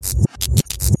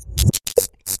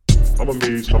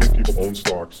amazed how many people own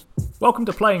stocks. Welcome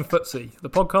to Playing Footsie, the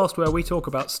podcast where we talk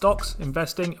about stocks,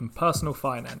 investing and personal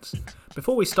finance.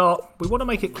 Before we start, we want to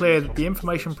make it clear that the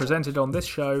information presented on this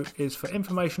show is for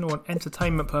informational and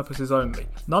entertainment purposes only.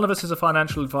 None of us is a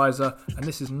financial advisor, and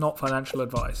this is not financial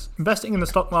advice. Investing in the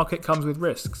stock market comes with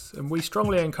risks, and we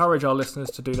strongly encourage our listeners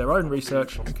to do their own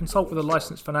research and consult with a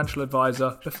licensed financial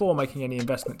advisor before making any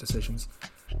investment decisions.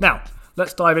 Now,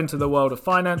 let's dive into the world of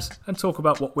finance and talk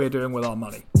about what we're doing with our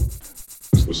money.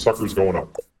 The sucker's going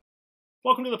up.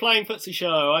 Welcome to the Playing Footsie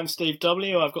Show. I'm Steve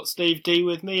W. I've got Steve D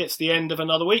with me. It's the end of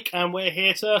another week and we're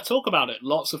here to talk about it.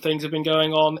 Lots of things have been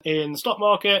going on in the stock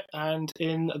market and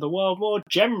in the world more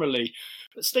generally.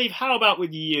 But Steve, how about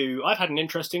with you? I've had an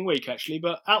interesting week actually,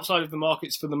 but outside of the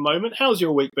markets for the moment, how's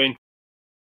your week been?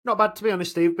 Not bad, to be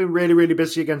honest, Steve. Been really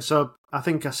busy again. So I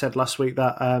think I said last week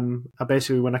that I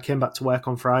basically, when I came back to work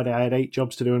on Friday, I had 8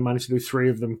 jobs to do and managed to do 3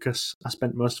 of them because I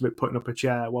spent most of it putting up a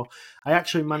chair. Well, I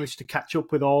actually managed to catch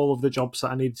up with all of the jobs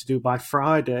that I needed to do by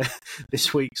Friday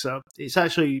this week. So it's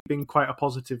actually been quite a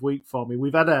positive week for me.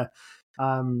 We've had a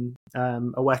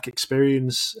work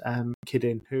experience kid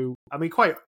in who, I mean,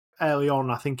 quite early on,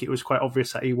 I think it was quite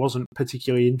obvious that he wasn't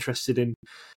particularly interested in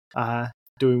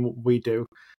doing what we do.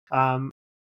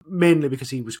 Mainly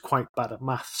because he was quite bad at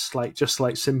maths, just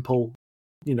simple,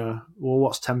 well,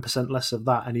 what's 10% less of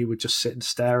that? And he would just sit and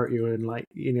stare at you and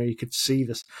you could see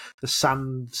the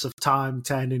sands of time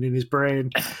turning in his brain.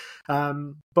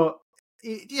 But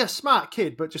yeah, smart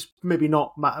kid, but just maybe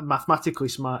not mathematically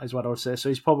smart is what I would say. So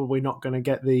he's probably not going to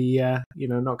get the,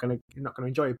 not going to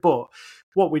enjoy it. But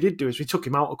what we did do is we took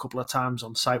him out a couple of times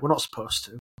on site. We're not supposed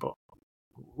to, but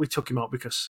we took him out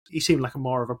because he seemed like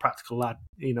more of a practical lad.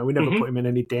 We never put him in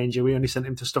any danger. We only sent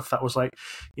him to stuff that was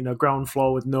ground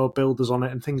floor with no builders on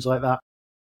it and things like that.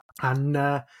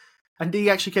 And he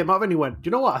actually came out and he went, "Do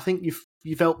you know what? I think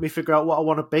you've helped me figure out what I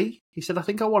want to be." He said, "I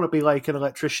think I want to be like an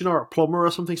electrician or a plumber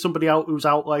or something, somebody out who's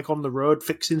out on the road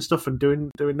fixing stuff and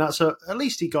doing that." So at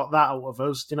least he got that out of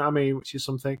us. Do you know what I mean? Which is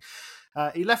something.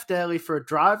 He left early for a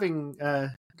driving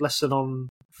lesson on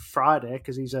Friday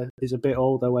because he's a bit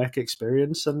older, work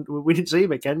experience, and we didn't see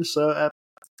him again. So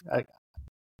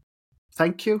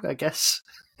thank you, I guess.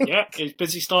 Yeah, he's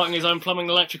busy starting his own plumbing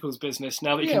and electricals business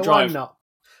now that he can drive.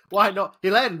 Why not?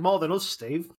 He learned more than us,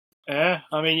 Steve. Yeah,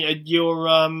 I mean, you're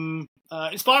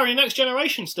inspiring the next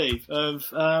generation, Steve, of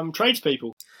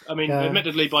tradespeople. I mean,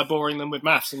 admittedly, by boring them with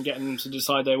maths and getting them to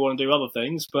decide they want to do other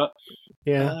things, but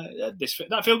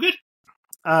that feel good.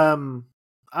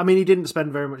 I mean, he didn't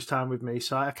spend very much time with me,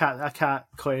 so I can't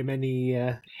claim any.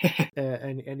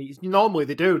 Normally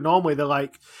they do. Normally they're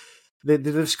like they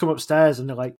just come upstairs and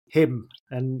they're like him,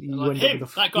 and you like end him, up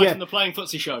with that guy from the Playing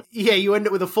Footsie Show. Yeah, you end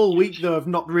up with a full week though of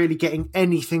not really getting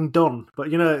anything done. But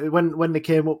when they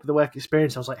came up with the work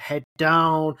experience, I was like, head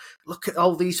down, look at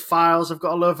all these files I've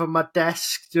got all over my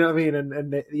desk. Do you know what I mean?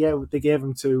 And they gave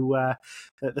them to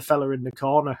the fella in the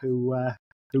corner who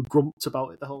grumped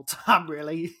about it the whole time,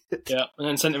 really. Yeah, and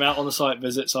then sent him out on a site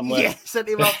visit somewhere. Yeah, sent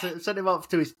him out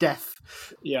to his death.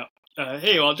 Yeah.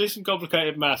 Here you are, do some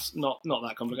complicated maths. Not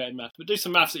that complicated maths, but do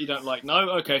some maths that you don't like.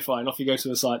 No? Okay, fine. Off you go to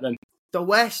the site then. The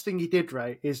worst thing he did,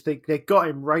 right, is they got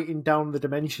him writing down the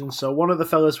dimensions. So one of the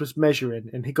fellas was measuring,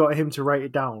 and he got him to write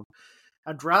it down.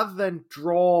 And rather than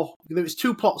draw... There was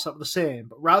 2 plots that were the same,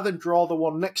 but rather than draw the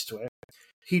one next to it,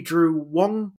 he drew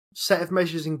one set of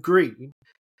measures in green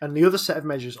and the other set of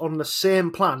measures on the same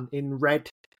plan in red.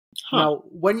 Huh. Now,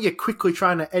 when you're quickly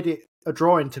trying to edit a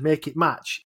drawing to make it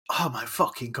match, oh my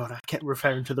fucking God, I kept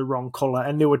referring to the wrong colour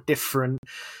and they were different.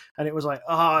 And it was like,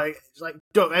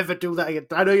 don't ever do that again.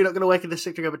 I know you're not going to work in this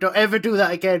sector again, but don't ever do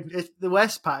that again. The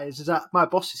worst part is that my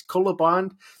boss is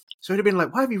colourblind. So he'd have been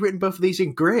like, why have you written both of these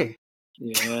in grey?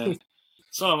 Yeah.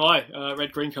 So am I.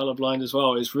 Red-green colour blind as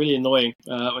well. It's really annoying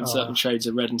when certain shades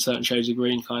of red and certain shades of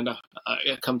green kind of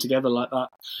come together like that.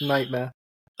 Nightmare.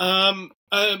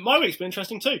 My week's been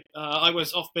interesting too. I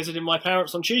was off visiting my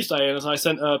parents on Tuesday, and as I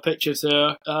sent a picture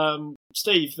to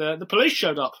Steve, the police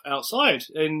showed up outside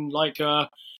in a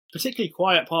particularly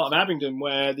quiet part of Abingdon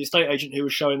where the estate agent who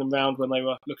was showing them around when they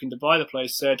were looking to buy the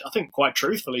place said, I think quite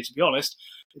truthfully, to be honest,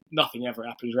 nothing ever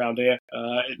happens around here.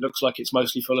 It looks like it's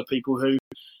mostly full of people who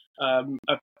are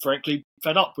frankly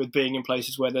fed up with being in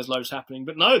places where there's loads happening.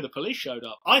 But no, the police showed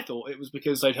up. I thought it was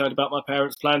because they'd heard about my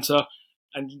parents' plan to,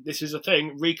 and this is a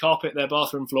thing, recarpet their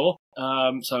bathroom floor.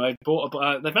 So I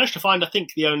bought they've managed to find, I think,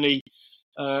 the only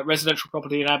residential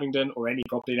property in Abingdon, or any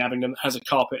property in Abingdon, that has a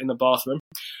carpet in the bathroom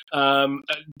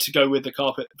to go with the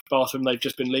carpet bathroom they've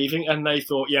just been leaving, and they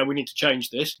thought, yeah, we need to change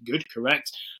this. Good,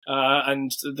 correct.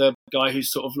 And the guy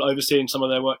who's sort of overseeing some of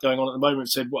their work going on at the moment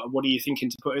said, what are you thinking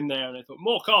to put in there? And they thought,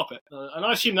 more carpet. And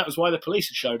I assume that was why the police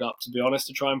had showed up, to be honest,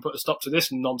 to try and put a stop to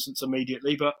this nonsense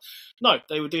immediately. But no,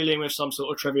 they were dealing with some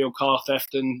sort of trivial car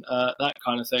theft and that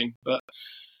kind of thing. But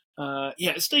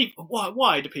yeah, Steve,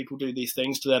 why do people do these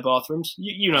things to their bathrooms?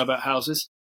 You know about houses.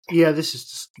 Yeah,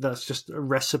 that's just a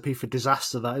recipe for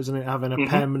disaster, that, isn't it? Having a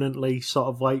permanently sort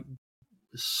of like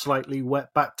slightly wet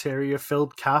bacteria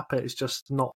filled carpet is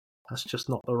that's just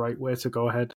not the right way to go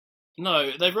ahead.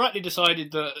 No, they've rightly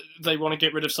decided that they want to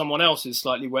get rid of someone else's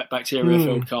slightly wet bacteria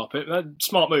filled carpet.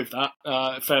 Smart move,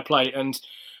 that. Fair play. And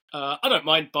I don't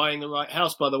mind buying the right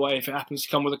house, by the way, if it happens to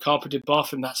come with a carpeted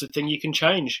bathroom. That's a thing you can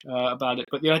change about it.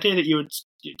 But the idea that you would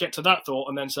get to that thought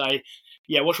and then say,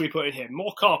 yeah, what should we put in here?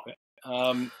 More carpet.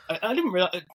 I didn't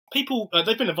realize people.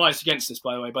 They've been advised against this,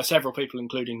 by the way, by several people,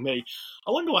 including me.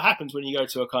 I wonder what happens when you go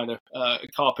to a kind of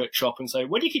carpet shop and say,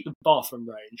 "Where do you keep the bathroom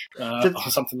range?"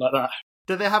 Or something like that.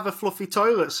 Do they have a fluffy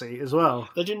toilet seat as well?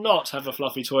 They do not have a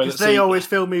fluffy toilet seat. They always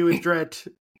fill me with dread.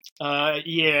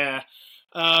 Yeah.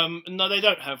 No, they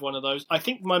don't have one of those. I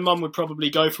think my mum would probably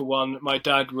go for one. My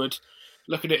dad would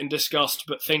look at it in disgust,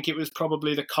 but think it was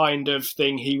probably the kind of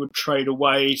thing he would trade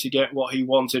away to get what he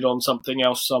wanted on something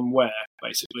else somewhere,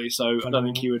 basically. So I don't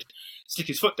think he would stick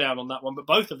his foot down on that one. But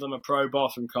both of them are pro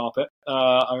bathroom carpet.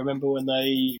 I remember when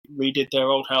they redid their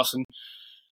old house and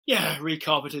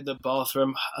recarpeted the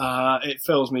bathroom. It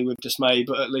fills me with dismay,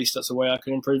 but at least that's a way I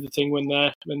can improve the thing when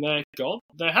they're gone.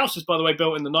 Their house is, by the way,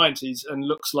 built in the 90s and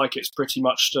looks like it's pretty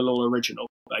much still all original,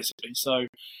 basically. So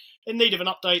in need of an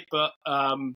update, but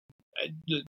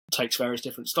it takes various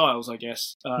different styles, I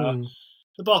guess.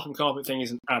 The bathroom carpet thing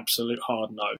is an absolute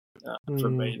hard no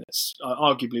from me. It's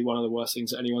arguably one of the worst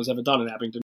things that anyone's ever done in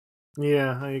Abingdon.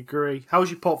 Yeah, I agree. How's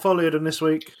your portfolio done this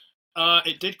week?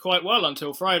 It did quite well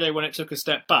until Friday when it took a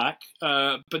step back,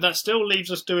 but that still leaves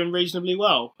us doing reasonably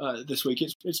well this week.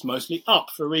 It's mostly up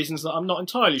for reasons that I'm not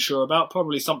entirely sure about,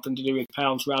 probably something to do with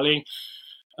pounds rallying.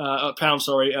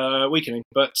 Weakening.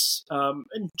 But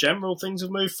in general, things have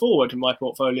moved forward in my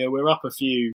portfolio. We're up a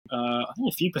few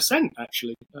percent,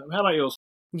 actually. How about yours?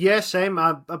 Yeah, same.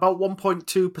 About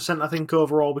 1.2%, I think,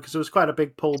 overall, because there was quite a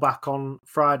big pullback on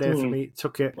Friday for me. It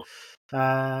took it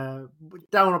down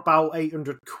about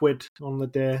 800 quid on the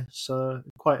day, so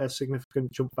quite a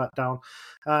significant jump back down.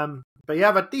 But yeah,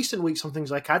 I've had decent weeks on things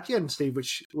like Adyen, Steve,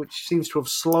 which seems to have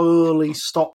slowly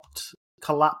stopped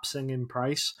collapsing in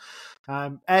price.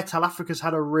 Airtel Africa's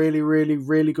had a really, really,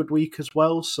 really good week as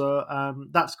well. So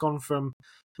that's gone from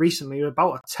recently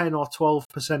about a 10 or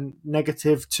 12%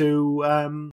 negative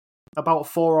to about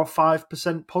 4 or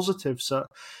 5% positive. So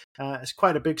it's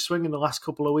quite a big swing in the last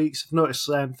couple of weeks. I've noticed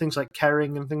things like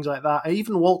Kering and things like that.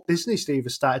 Even Walt Disney, Steve,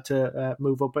 has started to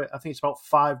move up. I think it's about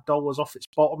 $5 off its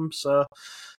bottom. So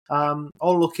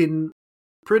all looking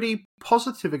pretty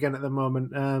positive again at the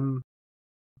moment.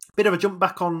 Bit of a jump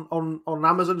back on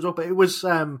Amazon as well, but it was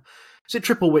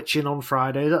triple witching on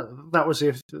Friday. That was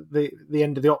the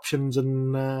end of the options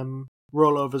and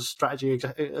rollovers strategy,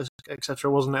 etc.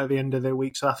 Wasn't it at the end of the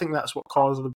week? So I think that's what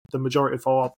caused the majority of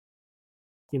fall.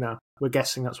 We're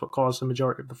guessing that's what caused the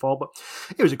majority of the fall, but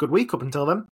it was a good week up until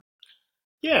then.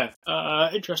 Yeah,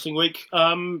 interesting week.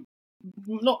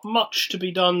 Not much to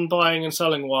be done buying and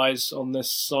selling wise on this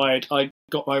side. I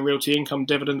got my Realty Income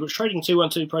dividend, which Trading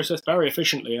 212 processed very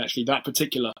efficiently, actually, that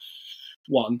particular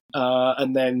one,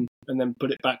 and then put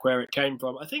it back where it came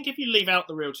from. I think if you leave out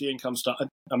the Realty Income stuff,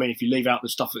 I mean, if you leave out the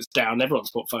stuff that's down,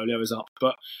 everyone's portfolio is up.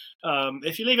 But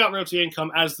if you leave out Realty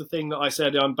Income as the thing that I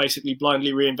said I'm basically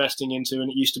blindly reinvesting into,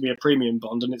 and it used to be a premium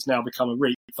bond and it's now become a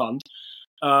REIT fund,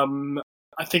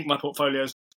 I think my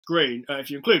portfolio's green.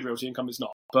 If you include Realty Income, it's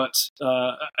not. But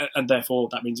and therefore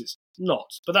that means it's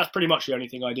not. But that's pretty much the only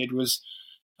thing I did was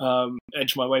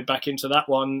edge my way back into that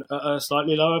one at a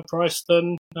slightly lower price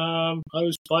than I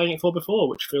was buying it for before,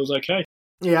 which feels okay.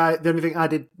 Yeah, the only thing I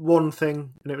did one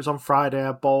thing, and it was on Friday.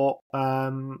 I bought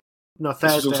Thursday.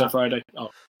 This was also Friday. Oh.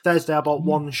 Thursday, I bought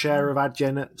one share of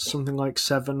Adyen at something like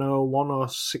 701 or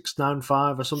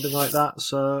 695 or something like that.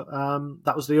 So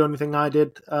that was the only thing I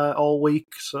did all week.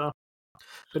 So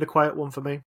been a quiet one for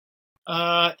me.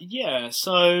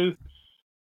 So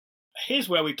here's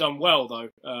where we've done well, though,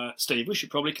 Steve. We should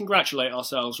probably congratulate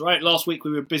ourselves, right? Last week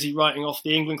we were busy writing off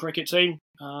the England cricket team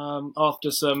after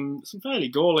some fairly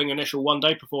galling initial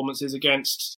one-day performances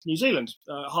against New Zealand.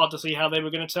 Hard to see how they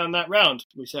were going to turn that round,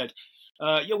 we said.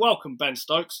 You're welcome, Ben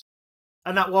Stokes.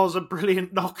 And that was a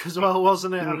brilliant knock as well,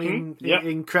 wasn't it? I mean,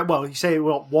 incredible. Well, you say it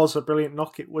was a brilliant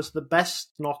knock. It was the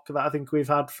best knock that I think we've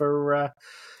had for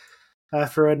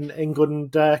an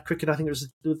England cricket. I think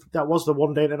that was the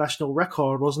one-day international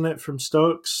record, wasn't it, from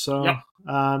Stokes? So, Yep.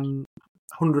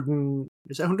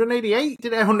 188?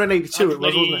 Did it 182? It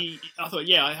was, wasn't it? I thought,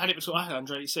 I had it between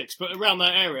 186, but around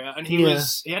that area, and he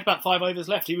had about 5 overs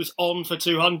left. He was on for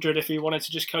 200 if he wanted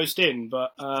to just coast in.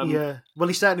 But well,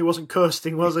 he certainly wasn't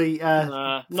coasting, was he?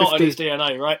 Not in his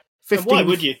DNA, right? 15, why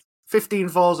would you? 15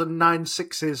 fours and 9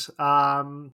 sixes.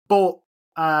 But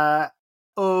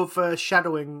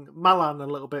overshadowing Malan a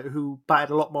little bit, who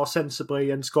batted a lot more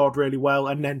sensibly and scored really well.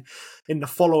 And then in the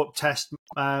follow-up test,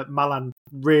 Malan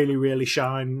really, really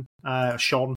shone,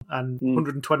 and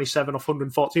 127 off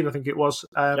 114, I think it was.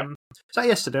 Was that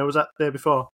yesterday or was that the day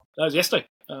before? That was yesterday.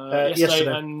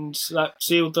 Yesterday, and that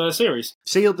sealed the series.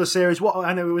 Sealed the series.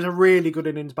 I know it was a really good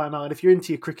innings by Malan. If you're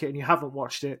into your cricket and you haven't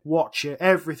watched it, watch it.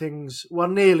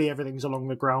 Nearly everything's along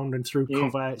the ground and through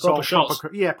cover. It's proper shots.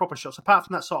 Proper shots. Apart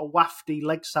from that sort of wafty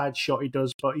leg side shot he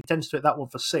does, but he tends to hit that one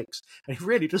for 6, and he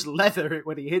really does leather it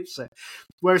when he hits it.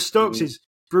 Whereas Stokes is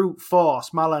brute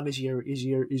force. Malan is your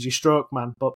stroke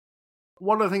man. But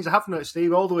one of the things I have noticed,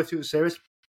 Steve, all the way through the series,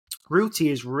 Rooty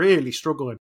is really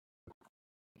struggling.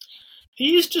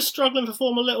 He is just struggling for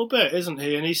form a little bit, isn't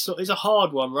he? And he's a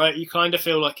hard one, right? You kind of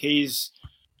feel like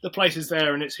the place is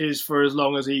there and it's his for as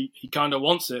long as he kind of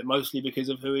wants it, mostly because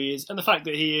of who he is. And the fact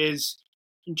that he is,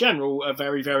 in general, a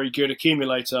very, very good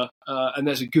accumulator. And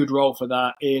there's a good role for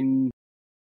that in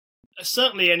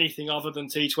certainly anything other than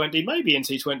T20, maybe in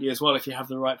T20 as well if you have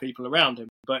the right people around him.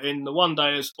 But in the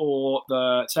one-dayers or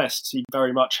the tests, he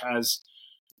very much has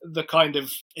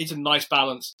he's a nice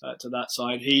balance to that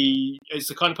side. He is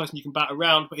the kind of person you can bat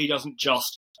around, but he doesn't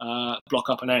just block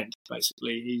up an end,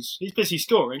 basically. He's busy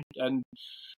scoring, and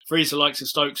Freezer likes the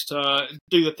Stokes to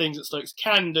do the things that Stokes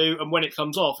can do, and when it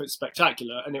comes off, it's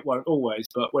spectacular, and it won't always,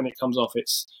 but when it comes off,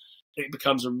 it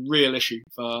becomes a real issue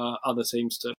for other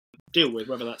teams to deal with,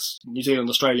 whether that's New Zealand,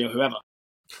 Australia, whoever.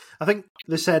 I think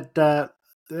they said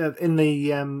in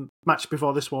the match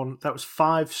before this one, that was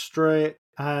 5 straight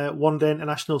one-day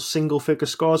international single-figure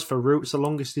scores for Root. It's the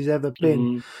longest he's ever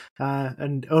been,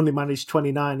 and only managed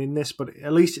 29 in this. But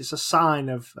at least it's a sign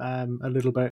of a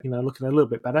little bit, looking a little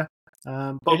bit better.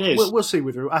 But we'll see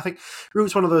with Root. I think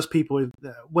Root's one of those people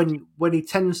when he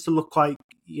tends to look like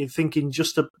you're thinking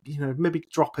just to maybe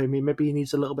drop him. Maybe he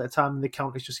needs a little bit of time in the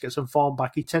counties just to get some form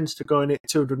back. He tends to go in at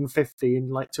 250 in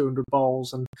like 200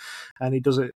 balls, and he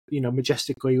does it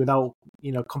majestically without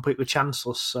completely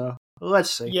chanceless. So let's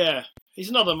see. Yeah. He's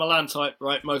another Malan type,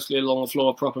 right? Mostly along the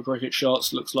floor, proper cricket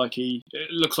shots. Looks like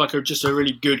just a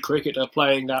really good cricketer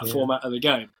playing that format of the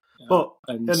game. But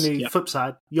on the flip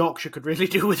side, Yorkshire could really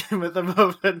do with him at the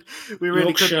moment. We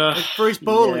really could. For his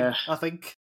bowling, I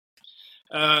think.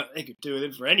 They could do with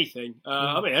him for anything.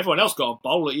 I mean, everyone else got a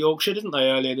bowl at Yorkshire, didn't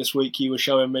they, earlier this week? You were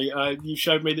showing me. You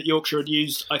showed me that Yorkshire had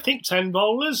used, I think, 10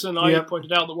 bowlers, and I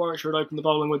pointed out that Warwickshire had opened the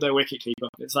bowling with their wicketkeeper.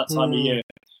 It's that time of year.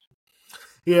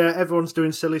 Yeah, everyone's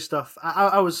doing silly stuff.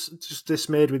 I was just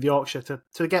dismayed with Yorkshire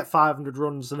to get 500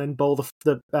 runs and then bowl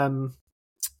the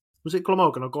was it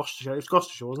Glamorgan or Gloucestershire? It was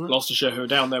Gloucestershire, wasn't it? Gloucestershire, who were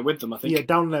down there with them, I think. Yeah,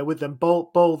 down there with them.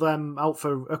 Bowl them out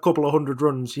for a couple of 100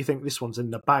 runs. You think this one's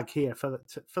in the bag here. For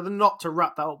the not to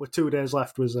wrap that up with 2 days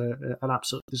left was an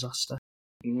absolute disaster.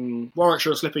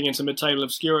 Warwickshire are slipping into mid-table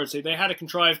obscurity. They had a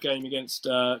contrived game against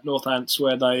Northants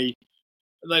where they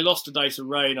lost a day to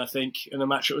rain, I think, in a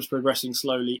match that was progressing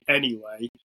slowly anyway.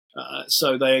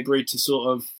 So they agreed to sort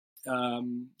of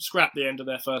scrap the end of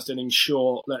their first innings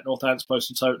short, let Northants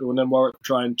post a total, and then Warwick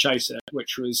try and chase it,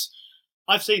 which was...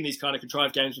 I've seen these kind of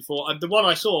contrived games before. The one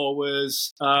I saw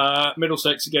was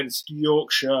Middlesex against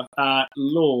Yorkshire at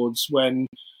Lords when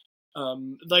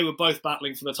they were both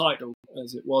battling for the title,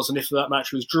 as it was, and if that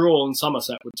match was drawn,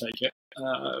 Somerset would take it.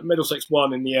 Middlesex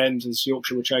won in the end as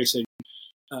Yorkshire were chasing.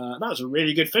 That was a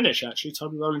really good finish, actually.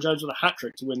 Toby Rowland-Jones with a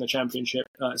hat-trick to win the championship.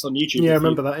 It's on YouTube. Yeah, I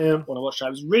remember that, yeah. When I watched that,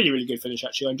 it was a really, really good finish,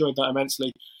 actually. I enjoyed that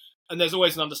immensely. And there's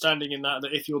always an understanding in that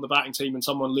if you're the batting team and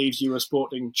someone leaves you a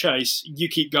sporting chase, you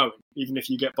keep going, even if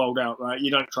you get bowled out, right?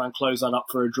 You don't try and close that up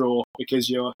for a draw because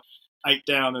you're 8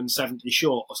 down and 70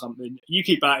 short or something. You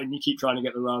keep batting, you keep trying to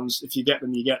get the runs. If you get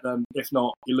them, you get them. If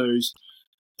not, you lose.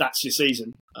 That's your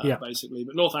season, basically.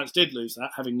 But Northants did lose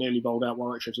that, having nearly bowled out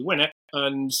Warwickshire to win it.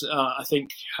 And I think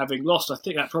having lost, I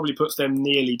think that probably puts them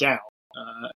nearly down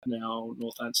now,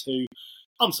 Northants, who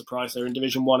I'm surprised they're in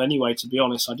Division 1 anyway, to be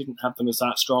honest. I didn't have them as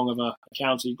that strong of a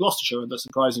county. Gloucestershire are the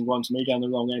surprising one to me, down the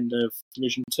wrong end of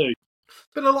Division 2.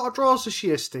 Been a lot of draws this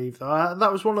year, Steve. Though.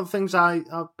 That was one of the things I've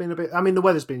been a bit. I mean, the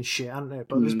weather's been shit, hasn't it?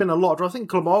 But there's been a lot of draws. I think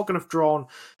Glamorgan have drawn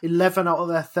 11 out of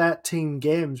their 13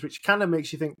 games, which kind of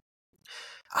makes you think.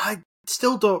 I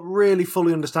still don't really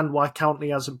fully understand why County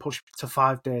hasn't pushed to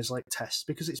 5 days like Test,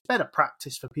 because it's better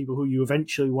practice for people who you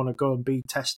eventually want to go and be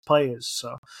Test players.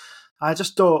 So I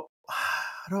just don't.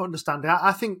 I don't understand it.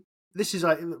 I think this is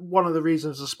like one of the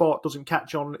reasons the sport doesn't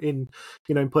catch on in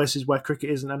places where cricket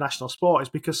isn't a national sport, is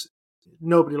because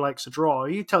nobody likes a draw.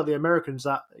 You tell the Americans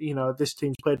that this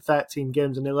team's played 13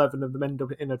 games and 11 of them end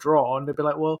up in a draw, and they'd be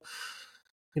like, well,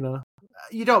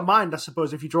 you don't mind, I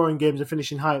suppose, if you're drawing games and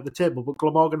finishing high at the table, but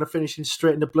Glamorgan are finishing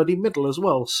straight in the bloody middle as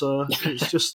well. So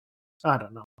it's just, I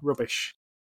don't know, rubbish.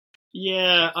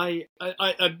 Yeah,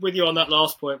 I'm with you on that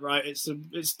last point, right? It's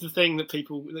the thing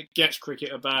that gets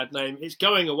cricket a bad name. It's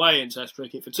going away in Test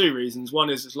cricket for two reasons. One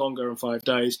is it's longer than 5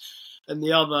 days, and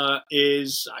the other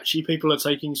is actually people are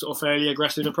taking sort of fairly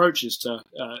aggressive approaches to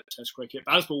Test cricket.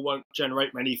 Baseball won't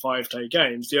generate many 5-day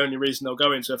games. The only reason they'll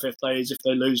go into a fifth day is if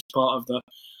they lose part of the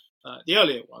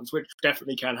earlier ones, which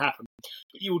definitely can happen.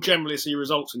 But you will generally see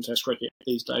results in Test cricket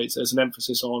these days. There's an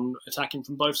emphasis on attacking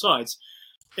from both sides.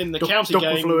 In the county game,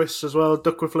 Duckworth Lewis as well.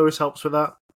 Duckworth Lewis helps with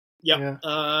that. Yep.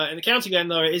 Yeah. In the county game,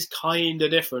 though, it is kind of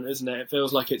different, isn't it? It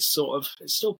feels like it's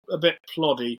still a bit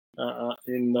ploddy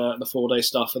in the 4-day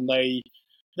stuff, and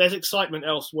there's excitement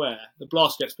elsewhere. The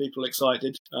Blast gets people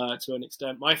excited to an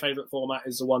extent. My favourite format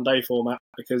is the 1-day format,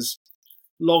 because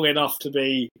long enough to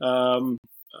be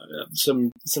some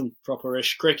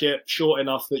proper-ish cricket, short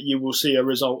enough that you will see a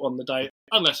result on the day,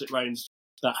 unless it rains.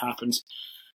 That happens.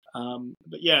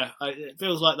 But yeah, it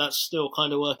feels like that's still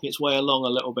kind of working its way along a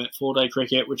little bit. 4-day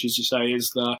cricket, which, as you say, is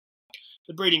the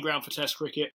breeding ground for Test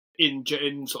cricket in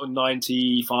sort of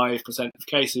 95% of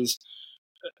cases.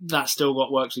 That's still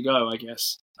got work to go, I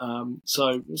guess.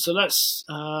 So let's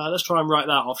try and write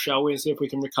that off, shall we, and see if we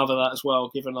can recover that as well,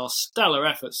 given our stellar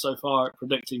efforts so far at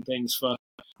predicting things for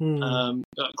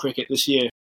cricket this year.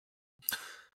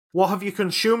 What have you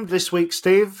consumed this week,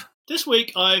 Steve? This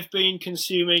week I've been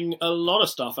consuming a lot of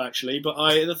stuff, actually, but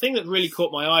the thing that really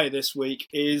caught my eye this week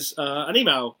is an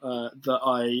email that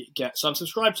I get. So I'm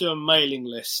subscribed to a mailing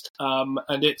list,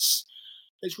 and it's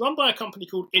run by a company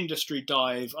called Industry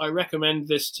Dive. I recommend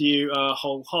this to you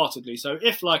wholeheartedly. So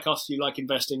if, like us, you like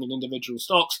investing in individual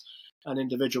stocks and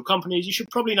individual companies, you should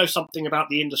probably know something about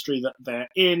the industry that they're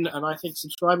in, and I think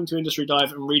subscribing to Industry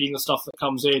Dive and reading the stuff that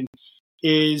comes in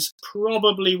is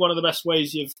probably one of the best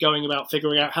ways of going about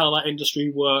figuring out how that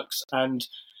industry works and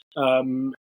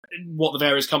what the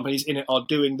various companies in it are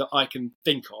doing that I can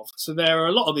think of. So there are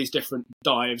a lot of these different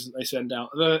dives that they send out.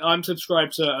 I'm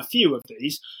subscribed to a few of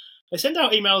these. They send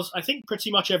out emails, I think, pretty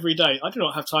much every day. I do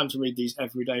not have time to read these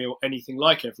every day or anything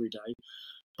like every day.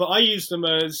 But I use them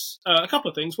as a couple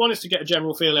of things. One is to get a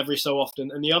general feel every so often,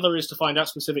 and the other is to find out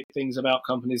specific things about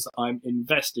companies that I'm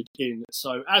invested in.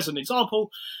 So as an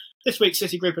example, this week,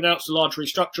 Citigroup announced a large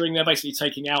restructuring. They're basically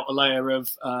taking out a layer of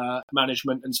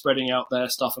management and spreading out their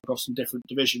stuff across some different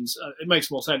divisions. It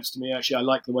makes more sense to me, actually. I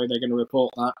like the way they're going to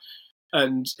report that.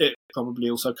 And it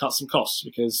probably also cuts some costs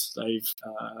because they've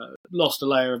lost a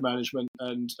layer of management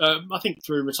and I think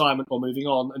through retirement or moving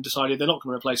on, and decided they're not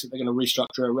going to replace it, they're going to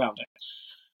restructure around it.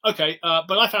 Okay,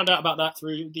 but I found out about that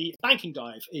through the Banking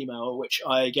Dive email, which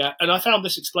I get, and I found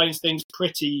this explains things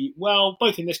pretty well,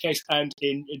 both in this case and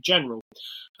in general.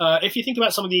 If you think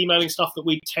about some of the emailing stuff that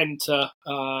we tend to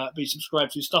be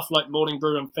subscribed to, stuff like Morning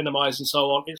Brew and Finimize and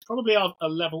so on, it's probably a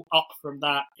level up from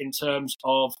that in terms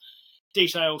of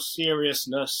detail,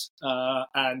 seriousness,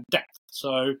 and depth.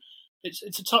 So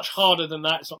it's a touch harder than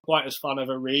that. It's not quite as fun of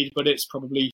a read, but it's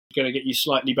probably going to get you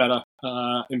slightly better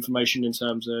information in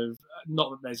terms of,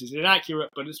 not that theirs is inaccurate,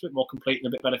 but it's a bit more complete and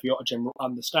a bit better for your general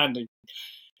understanding.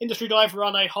 Industry Dive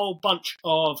run a whole bunch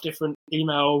of different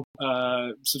email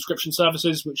subscription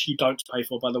services, which you don't pay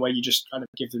for, by the way. You just kind of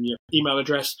give them your email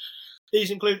address. These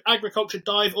include Agriculture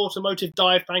Dive, Automotive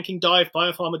Dive, Banking Dive,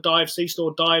 Biopharma Dive,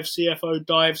 C-Store Dive, CFO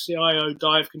Dive, CIO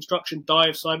Dive, Construction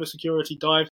Dive, Cybersecurity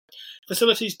Dive,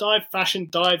 Facilities Dive, Fashion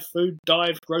Dive, Food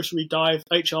Dive, Grocery Dive,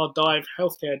 HR Dive,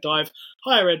 Healthcare Dive,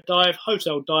 Higher Ed Dive,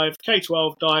 Hotel Dive,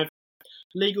 K-12 Dive,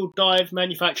 Legal Dive,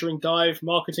 Manufacturing Dive,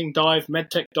 Marketing Dive,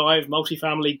 MedTech Dive,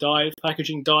 Multifamily Dive,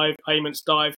 Packaging Dive, Payments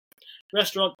Dive,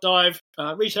 Restaurant Dive,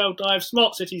 Retail Dive,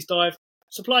 Smart Cities Dive,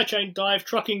 Supply Chain Dive,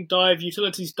 Trucking Dive,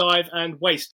 Utilities Dive, and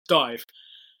Waste Dive.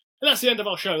 And that's the end of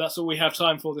our show. That's all we have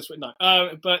time for this week. No,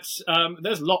 but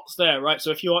there's lots there, right? So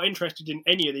if you are interested in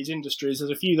any of these industries, there's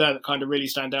a few there that kind of really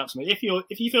stand out to me. If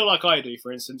you feel like I do,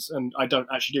 for instance, and I don't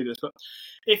actually do this, but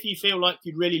if you feel like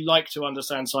you'd really like to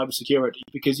understand cybersecurity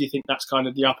because you think that's kind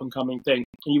of the up and coming thing,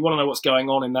 and you want to know what's going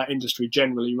on in that industry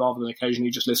generally, rather than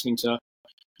occasionally just listening to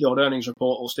the odd earnings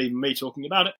report or Steve and me talking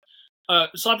about it,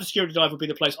 Cybersecurity Dive would be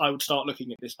the place I would start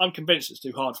looking at this. I'm convinced it's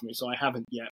too hard for me, so I haven't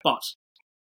yet, but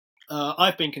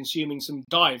I've been consuming some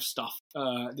dive stuff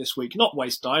this week. Not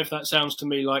waste dive. That sounds to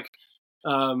me like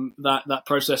that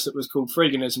process that was called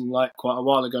freeganism like quite a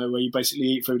while ago, where you basically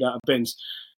eat food out of bins.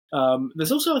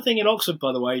 There's also a thing in Oxford,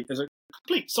 by the way, there's a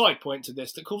complete side point to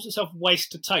this that calls itself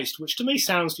waste to taste, which to me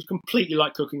sounds completely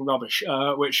like cooking rubbish,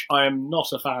 which I am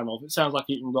not a fan of. It sounds like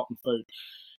eating rotten food.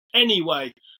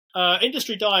 Anyway,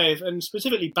 industry dive, and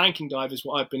specifically banking dive, is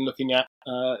what I've been looking at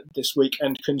this week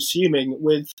and consuming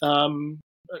with...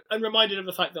 and reminded of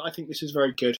the fact that I think this is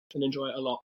very good and enjoy it a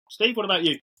lot. Steve, what about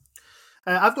you?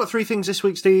 I've got 3 things this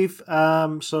week, Steve.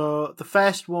 So the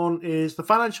first one is the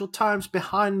Financial Times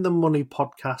Behind the Money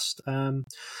podcast.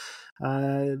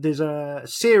 There's a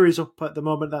series up at the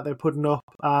moment that they're putting up,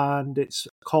 and it's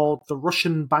called The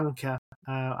Russian Banker.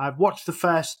 I've watched the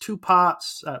first 2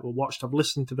 parts. I've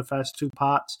listened to the first 2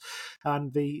 parts,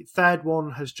 and the third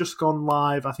one has just gone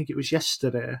live. I think it was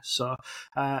yesterday. So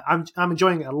I'm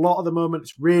enjoying it a lot at the moment.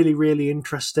 It's really, really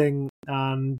interesting,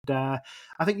 and I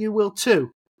think you will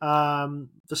too. The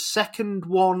second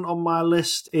one on my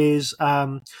list is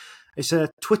it's a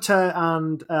Twitter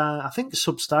and I think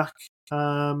Substack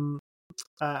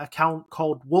account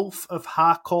called Wolf of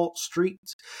Harcourt Street,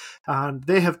 and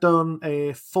they have done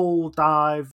a full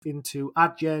dive into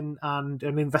Adyen and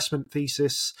an investment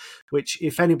thesis, which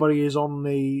if anybody is on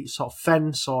the sort of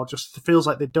fence or just feels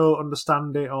like they don't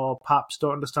understand it or perhaps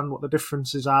don't understand what the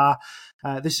differences are,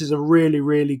 this is a really,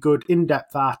 really good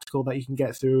in-depth article that you can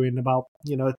get through in about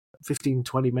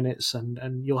 15-20 minutes,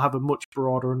 and you'll have a much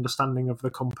broader understanding of the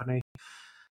company.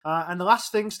 And the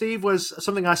last thing, Steve, was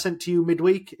something I sent to you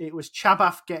midweek. It was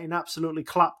Chabaf getting absolutely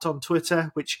clapped on Twitter,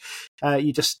 which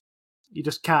you just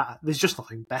can't. There's just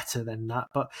nothing better than that.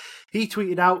 But he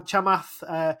tweeted out,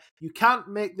 Chamath, you can't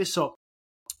make this up.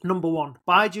 Number 1,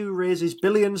 Baidu raises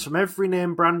billions from every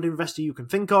name brand investor you can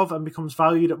think of and becomes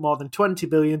valued at more than 20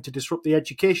 billion to disrupt the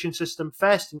education system,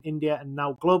 first in India and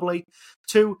now globally.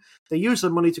 2, they use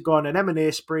the money to go on an M&A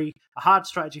spree, a hard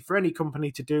strategy for any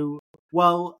company to do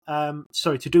well,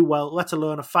 let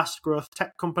alone a fast growth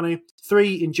tech company.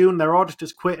 3, in June, their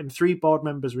auditors quit and 3 board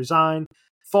members resign.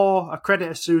 4, a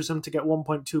creditor sues them to get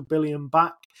 1.2 billion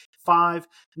back. 5,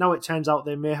 now it turns out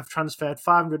they may have transferred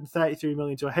 533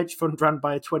 million to a hedge fund run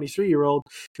by a 23-year-old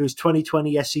whose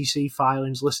 2020 SEC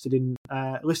filings listed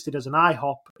as an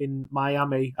IHOP in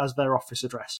Miami as their office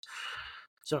address.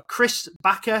 So Chris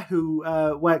Backer, who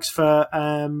works for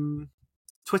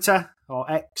Twitter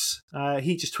or X,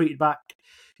 he just tweeted back,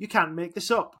 "You can't make this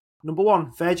up. Number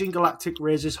 1, Virgin Galactic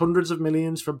raises hundreds of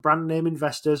millions from brand name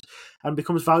investors and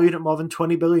becomes valued at more than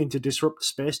 20 billion to disrupt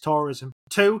space tourism.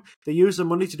 2, they use the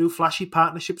money to do flashy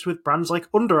partnerships with brands like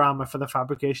Under Armour for the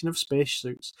fabrication of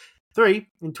spacesuits. 3,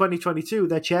 in 2022,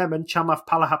 their chairman, Chamath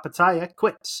Palihapitiya,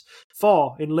 quits.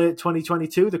 4, in late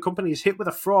 2022, the company is hit with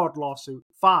a fraud lawsuit.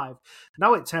 5,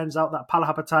 now it turns out that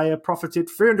Palihapitiya profited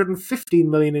 315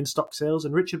 million in stock sales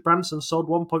and Richard Branson sold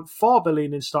 1.4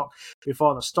 billion in stock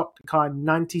before the stock declined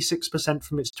 96%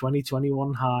 from its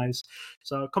 2021 highs."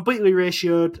 So completely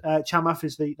ratioed.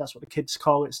 Chamath that's what the kids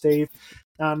call it, Steve.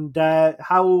 And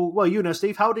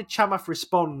Steve, how did Chamath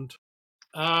respond?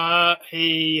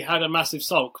 He had a massive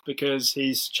sulk because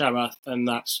he's Chamath, and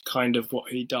that's kind of what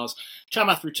he does.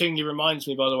 Chamath routinely reminds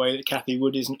me, by the way, that Cathy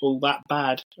Wood isn't all that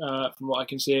bad, from what I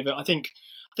can see of it. I think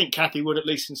Cathy Wood at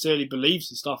least sincerely believes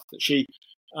the stuff that she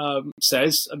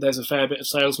says. There's a fair bit of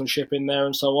salesmanship in there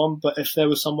and so on. But if there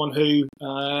was someone who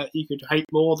you could hate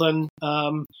more than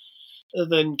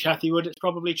Cathy Wood, it's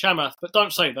probably Chamath. But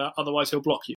don't say that, otherwise he'll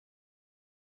block you.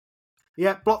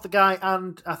 Yeah, block the guy,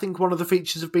 and I think one of the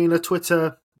features of being a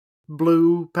Twitter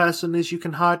blue person is you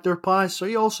can hide the replies, so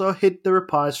he also hid the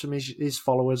replies from his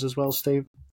followers as well, Steve.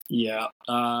 Yeah,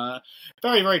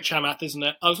 very, very Chamath, isn't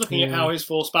it? I was looking at how his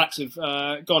 4 SPACs have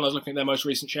gone. I was looking at their most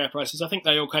recent share prices. I think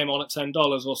they all came on at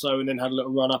 $10 or so and then had a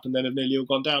little run up and then have nearly all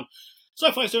gone down. So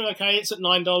far it's doing okay. It's at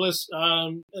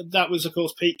 $9. That was, of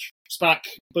course, peak SPAC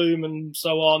boom and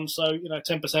so on. So,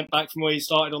 10% back from where you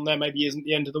started on there maybe isn't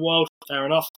the end of the world. Fair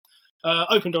enough.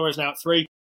 Open Door is now at 3,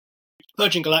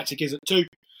 Virgin Galactic is at 2,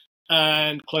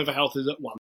 and Clover Health is at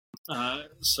 1.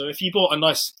 So if you bought a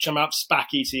nice Chamath SPAC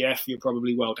ETF, you're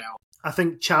probably well down. I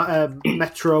think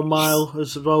Metro Mile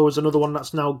as well was another one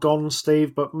that's now gone,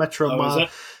 Steve. But Metro Oh, is Mile,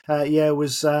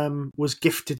 it? was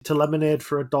gifted to Lemonade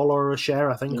for $1 a share,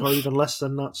 I think, or Oof. even less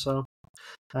than that. So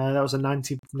that was a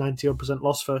 90%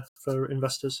 loss for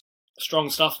investors. Strong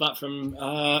stuff that from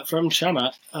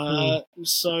Shamat.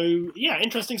 So yeah,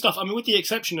 interesting stuff. I mean, with the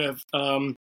exception of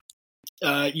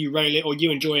you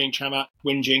enjoying Shamat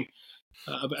whinging,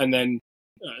 and then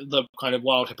the kind of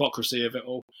wild hypocrisy of it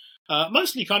all.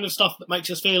 Mostly kind of stuff that makes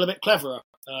us feel a bit cleverer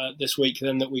this week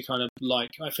than that we kind of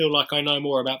like. I feel like I know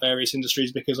more about various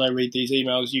industries because I read these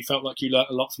emails. You felt like you learnt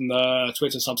a lot from the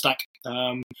Twitter Substack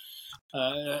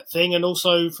thing, and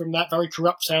also from that very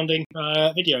corrupt sounding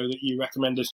video that you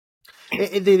recommended.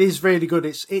 It is really good.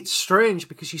 It's strange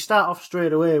because you start off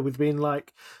straight away with being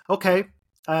like, okay,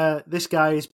 this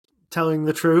guy is telling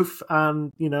the truth,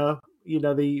 and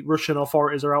the Russian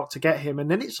authorities are out to get him,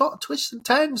 and then it sort of twists and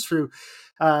turns through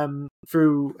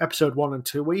episode 1 and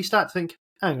 2, where you start to think,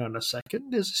 hang on a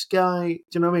second, is this guy? Do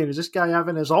you know what I mean? Is this guy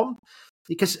having us on?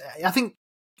 Because I think,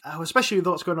 especially with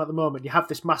what's going on at the moment, you have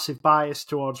this massive bias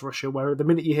towards Russia, where the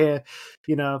minute you hear,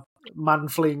 man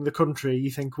fleeing the country,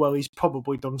 you think, well, he's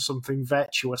probably done something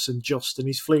virtuous and just, and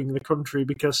he's fleeing the country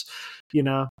because,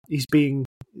 he's being,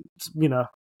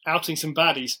 outing some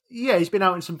baddies. Yeah, he's been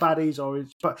outing some baddies,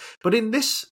 but in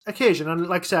this occasion, and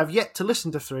like I say, I've yet to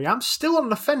listen to 3. I'm still on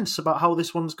the fence about how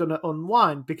this one's going to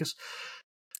unwind, because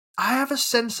I have a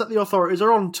sense that the authorities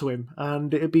are onto him,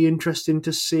 and it'd be interesting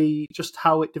to see just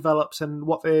how it develops and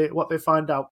what they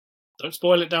find out. Don't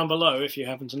spoil it down below if you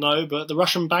happen to know, but the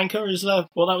Russian banker is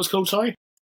what that was called, sorry?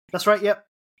 That's right, yep.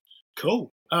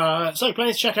 Cool. So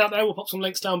plenty to check out there. We'll pop some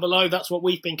links down below. That's what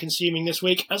we've been consuming this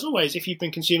week. As always, if you've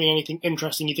been consuming anything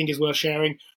interesting you think is worth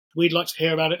sharing, we'd like to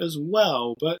hear about it as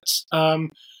well. But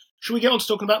should we get on to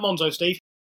talking about Monzo, Steve?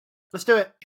 Let's do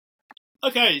it.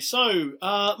 Okay, so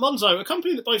Monzo, a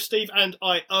company that both Steve and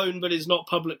I own but is not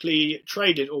publicly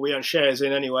traded, or we own shares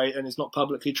in anyway, and is not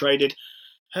publicly traded,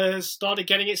 has started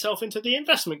getting itself into the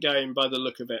investment game by the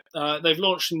look of it. They've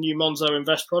launched a new Monzo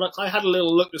Invest product. I had a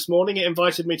little look this morning. It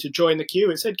invited me to join the queue.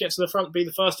 It said get to the front, be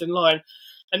the first in line.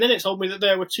 And then it told me that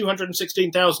there were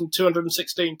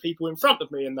 216,216 people in front of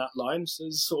me in that line. So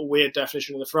it's a sort of weird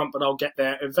definition of the front, but I'll get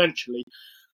there eventually.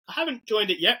 I haven't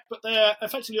joined it yet, but they're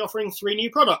effectively offering 3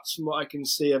 new products from what I can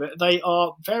see of it. They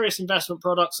are various investment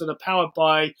products that are powered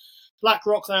by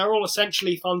BlackRock. They are all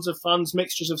essentially funds of funds,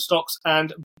 mixtures of stocks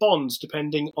and bonds,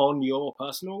 depending on your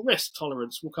personal risk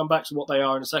tolerance. We'll come back to what they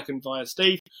are in a second via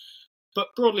Steve. But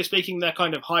broadly speaking, their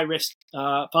kind of high-risk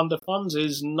fund of funds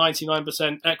is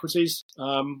 99% equities, 1%,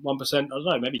 I don't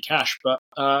know, maybe cash. But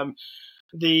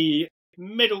the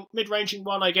mid-ranging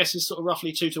one, I guess, is sort of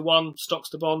roughly 2-to-1 stocks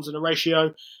to bonds in a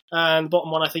ratio. And the bottom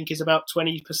one, I think, is about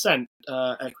 20%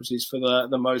 equities for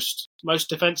the most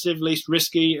defensive, least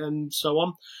risky, and so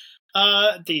on.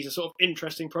 These are sort of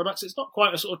interesting products. It's not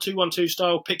quite a sort of 2-1-2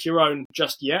 style pick your own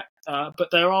just yet,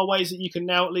 but there are ways that you can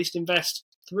now at least invest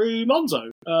through Monzo.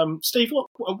 Steve,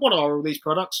 what are all these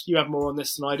products? You have more on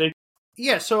this than I do.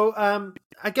 Yeah, so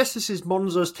I guess this is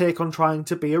Monzo's take on trying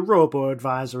to be a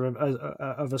robo-advisor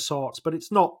of a sort, but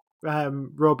it's not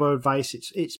robo-advice.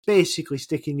 It's basically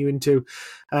sticking you into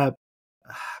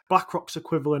BlackRock's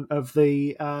equivalent of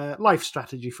the Life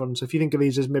Strategy fund. So if you think of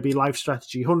these as maybe Life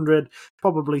Strategy 100,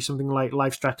 probably something like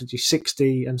Life Strategy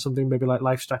 60, and something maybe like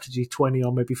Life Strategy 20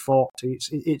 or maybe 40.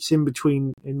 It's in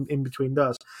between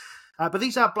those. But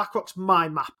these are BlackRock's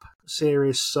MyMap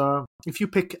series. So if you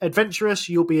pick Adventurous,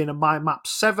 you'll be in a MyMap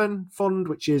 7 fund,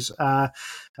 which is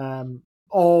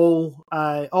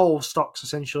all stocks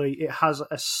essentially. It has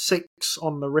a 6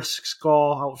 on the risk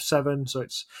score out of 7, so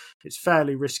it's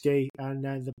fairly risky. And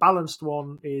then the balanced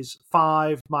one is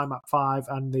 5, MyMap 5,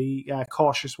 and the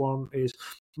cautious one is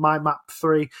MyMap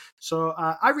 3. So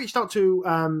I reached out to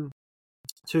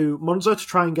Monzo to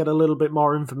try and get a little bit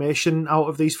more information out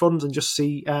of these funds and just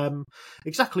see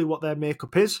exactly what their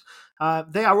makeup is.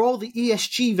 They are all the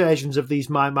ESG versions of these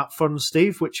MyMap funds,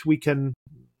 Steve, which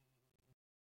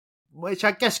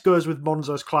I guess goes with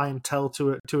Monzo's clientele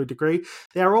to a degree.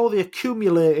 They are all the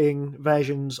accumulating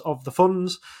versions of the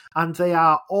funds, and they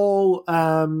are all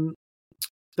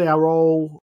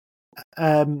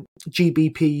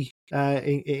GBP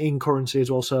in currency as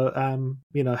well, so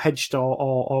hedged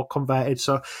or converted.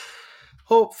 So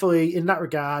hopefully, in that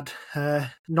regard,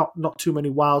 not too many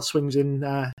wild swings in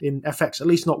FX, at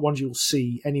least not ones you'll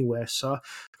see anyway. So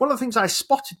one of the things I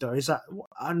spotted though is that,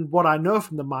 and what I know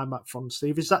from the MyMap fund,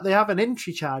 Steve, is that they have an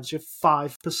entry charge of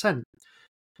 5%.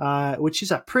 Which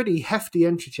is a pretty hefty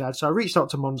entry charge. So I reached out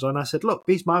to Monzo and I said, look,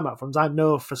 these MyMap funds I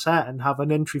know for certain have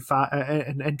an entry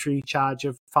charge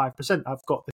of 5%. I've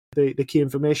got the key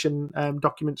information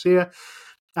documents here.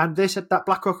 And they said that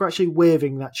BlackRock are actually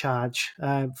waiving that charge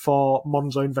for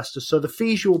Monzo investors. So the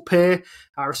fees you'll pay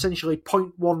are essentially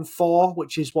 0.14,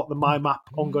 which is what the MyMap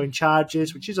ongoing charge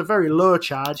is, which is a very low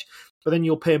charge. But then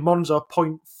you'll pay Monzo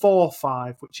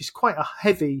 0.45, which is quite a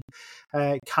heavy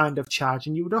kind of charge.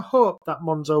 And you would have hoped that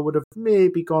Monzo would have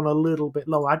maybe gone a little bit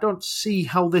lower. I don't see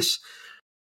how this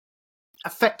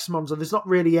affects Monzo. There's not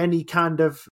really any kind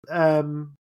of...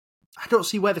 I don't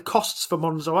see where the costs for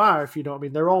Monzo are, if you know what I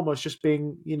mean. They're almost just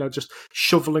being, just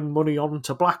shoveling money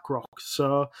onto BlackRock.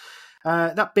 So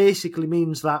that basically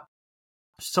means that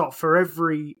sort of for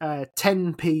every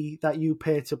 10p that you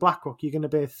pay to BlackRock, you're going to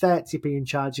pay 30p in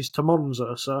charges to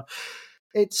Monzo. So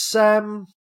it's a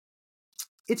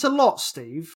lot,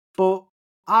 Steve, but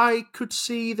I could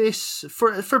see this,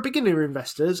 for beginner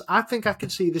investors, I think I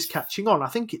could see this catching on. I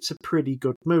think it's a pretty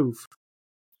good move.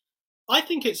 I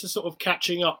think it's a sort of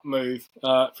catching up move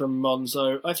from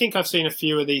Monzo. I think I've seen a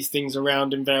few of these things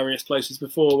around in various places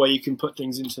before where you can put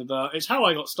things into it's how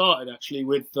I got started actually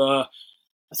with, I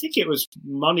think it was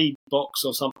Moneybox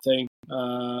or something,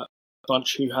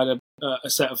 bunch who had a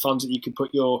set of funds that you could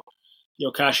put your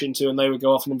cash into, and they would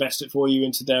go off and invest it for you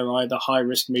into their either high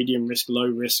risk, medium risk, low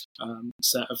risk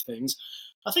set of things.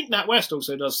 I think NatWest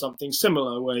also does something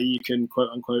similar where you can quote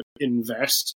unquote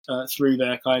invest through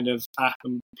their kind of app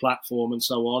and platform and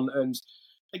so on. And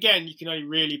again, you can only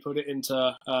really put it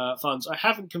into funds. I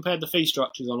haven't compared the fee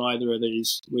structures on either of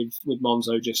these with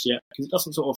Monzo just yet because it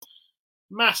doesn't sort of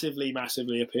massively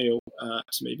appeal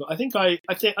to me. But I think I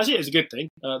see it as a good thing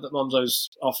that Monzo's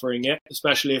offering it,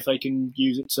 especially if they can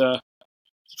use it to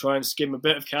try and skim a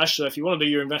bit of cash. So if you want to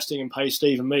do your investing and pay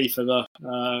Steve and me for the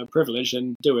privilege,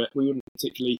 then do it. We wouldn't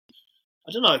particularly,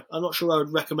 I don't know, I'm not sure I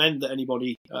would recommend that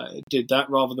anybody did that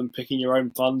rather than picking your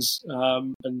own funds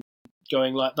and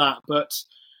going like that. But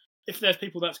if there's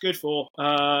people that's good for,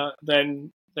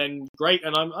 then great.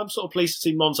 And I'm sort of pleased to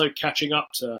see Monzo catching up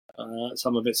to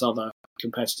some of its other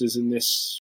competitors in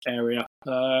this area.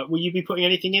 Will you be putting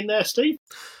anything in there, Steve?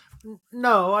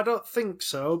 No, I don't think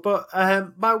so. But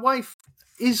my wife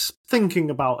is thinking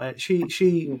about it.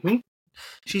 She's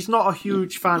not a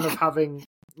huge fan of having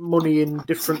money in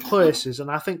different places, and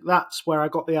I think that's where I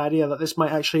got the idea that this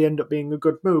might actually end up being a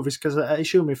good move, is because I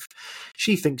assume if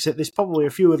she thinks it, there's probably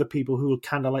a few other people who would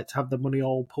kind of like to have the money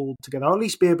all pulled together, or at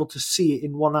least be able to see it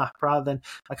in one app rather than,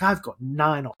 like, I've got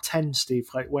 9 or 10, Steve,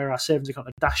 like where our savings account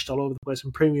are dashed all over the place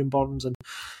and premium bonds and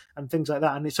things like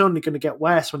that. And it's only going to get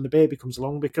worse when the baby comes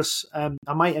along, because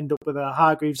I might end up with a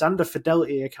Hargreaves and a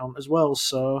Fidelity account as well.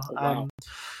 So,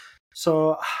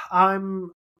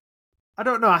 I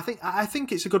don't know. I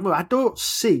think it's a good move. I don't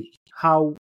see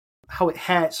how it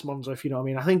hurts Monzo, if you know what I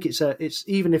mean. I think it's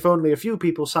even if only a few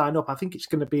people sign up, I think it's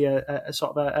going to be a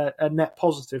sort of a net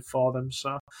positive for them.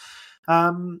 So,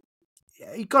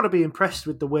 you've got to be impressed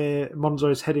with the way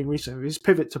Monzo is heading recently. His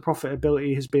pivot to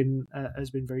profitability has been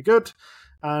very good,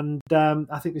 and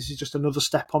I think this is just another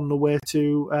step on the way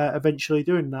to eventually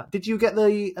doing that. Did you get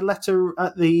the letter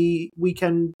at the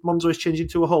weekend? Monzo is changing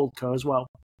to a holdco as well.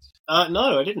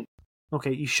 No, I didn't.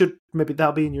 Okay, you should, maybe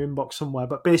that'll be in your inbox somewhere.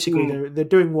 But basically, they're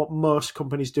doing what most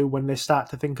companies do when they start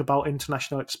to think about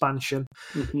international expansion.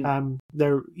 Mm-hmm.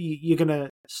 You're going to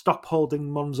stop holding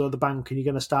Monzo the bank, and you're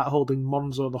going to start holding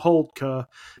Monzo the holdco,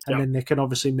 and then they can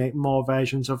obviously make more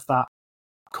versions of that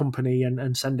company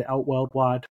and send it out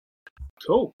worldwide.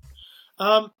 Cool.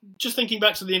 Just thinking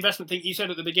back to the investment thing, you said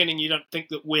at the beginning you don't think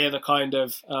that we're the kind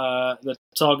of the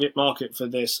target market for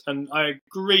this, and I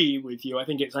agree with you. I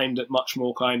think it's aimed at much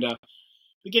more kind of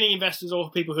beginning investors or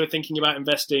people who are thinking about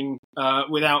investing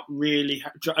without really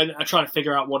trying to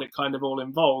figure out what it kind of all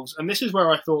involves. And this is where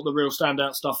I thought the real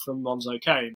standout stuff from Monzo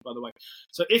came, by the way.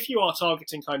 So if you are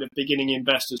targeting kind of beginning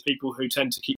investors, people who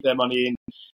tend to keep their money in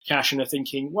cash and are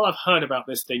thinking, well, I've heard about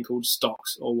this thing called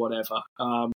stocks or whatever,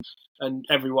 and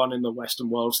everyone in the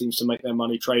Western world seems to make their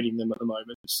money trading them at the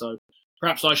moment. So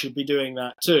perhaps I should be doing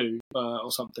that too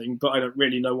or something, but I don't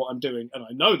really know what I'm doing, and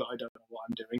I know that I don't know what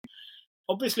I'm doing.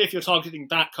 Obviously, if you're targeting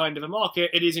that kind of a market,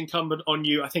 it is incumbent on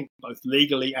you, I think, both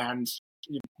legally and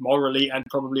morally, and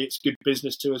probably it's good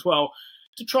business too as well,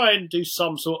 to try and do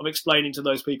some sort of explaining to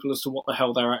those people as to what the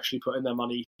hell they're actually putting their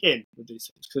money in with these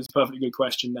things, because it's a perfectly good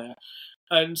question there.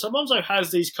 And so Monzo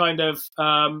has these kind of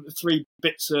 3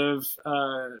 bits of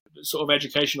sort of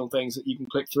educational things that you can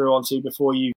click through onto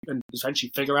before you and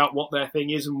essentially figure out what their thing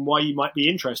is and why you might be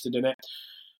interested in it.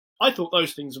 I thought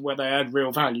those things are where they add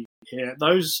real value here.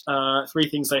 Those 3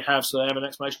 things they have, so they have an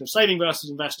explanation of saving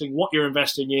versus investing, what you're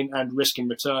investing in, and risk and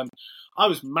return. I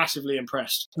was massively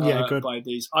impressed by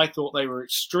these. I thought they were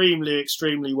extremely,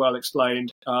 extremely well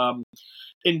explained.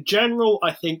 In general,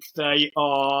 I think they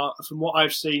are, from what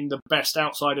I've seen, the best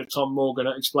outside of Tom Morgan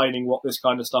at explaining what this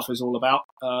kind of stuff is all about,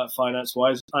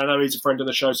 finance-wise. I know he's a friend of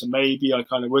the show, so maybe I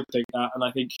kind of would think that, and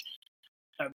I think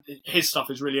his stuff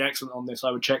is really excellent on this.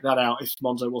 I would check that out if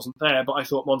Monzo wasn't there, but I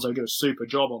thought Monzo did a super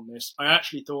job on this. I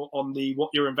actually thought on the what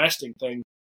you're investing thing,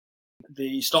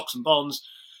 the stocks and bonds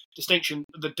distinction,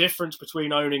 the difference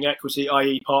between owning equity,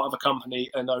 i.e. part of a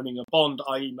company, and owning a bond,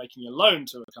 i.e. making a loan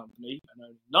to a company and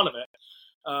owning none of it.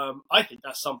 I think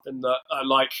that's something that I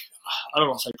don't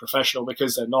want to say professional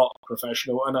because they're not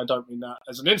professional, and I don't mean that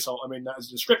as an insult, I mean that as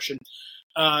a description.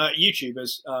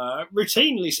 YouTubers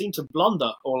routinely seem to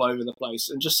blunder all over the place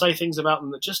and just say things about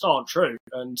them that just aren't true,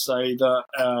 and say that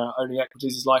owning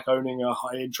equities is like owning a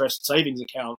high interest savings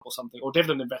account or something, or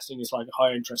dividend investing is like a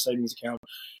high interest savings account.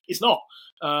 It's not.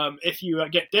 If you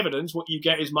get dividends, what you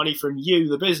get is money from you,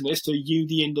 the business, to you,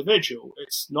 the individual.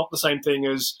 It's not the same thing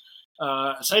as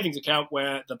a savings account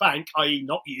where the bank, i.e.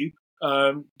 not you,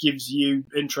 gives you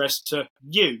interest to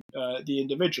you, the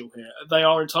individual here. They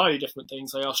are entirely different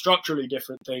things. They are structurally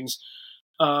different things.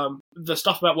 The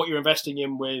stuff about what you're investing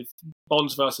in with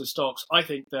bonds versus stocks, I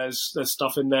think there's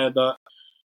stuff in there that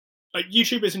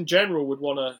YouTubers in general would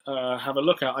want to have a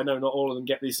look at. I know not all of them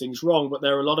get these things wrong, but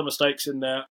there are a lot of mistakes in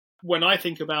there. When I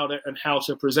think about it and how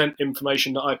to present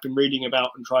information that I've been reading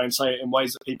about and try and say it in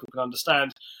ways that people can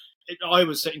understand, I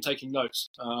was sitting taking notes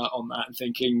on that and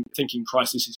thinking,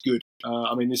 Christ, this is good.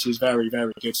 I mean, this is very,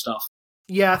 very good stuff.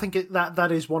 Yeah, I think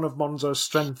that is one of Monzo's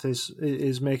strength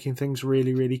is making things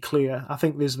really, really clear. I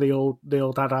think there's the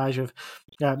old adage of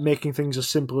making things as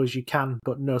simple as you can,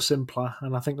 but no simpler.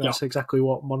 And I think that's exactly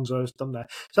what Monzo has done there.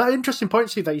 So that interesting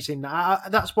point, Steve, that you've seen.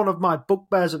 That's one of my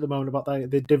bugbears at the moment about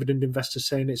the dividend investors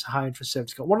saying it's a high interest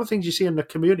savings account. One of the things you see in the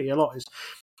community a lot is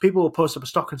people will post up a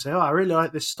stock and say, "Oh, I really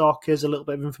like this stock. Here's a little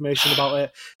bit of information about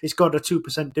it. It's got a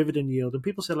 2% dividend yield." And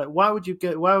people say, like, why would you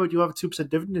have a 2%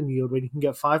 dividend yield when you can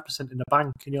get 5% in a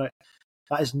bank? And you're like,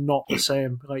 that is not the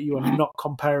same. Like, you are not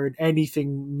comparing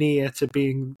anything near to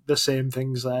being the same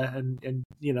things there. And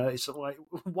you know, it's like,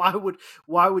 why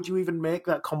would you even make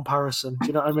that comparison? Do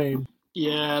you know what I mean?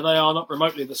 Yeah, they are not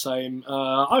remotely the same.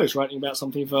 I was writing about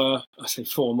something for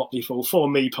Motley Fool, for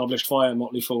me published via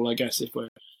Motley Fool, I guess, if we're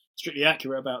strictly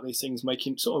accurate about these things,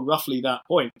 making sort of roughly that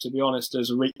point. To be honest,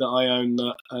 there's a REIT that I own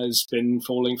that has been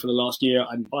falling for the last year.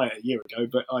 I didn't buy it a year ago,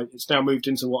 but it's now moved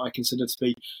into what I consider to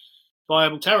be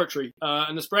viable territory.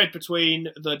 And the spread between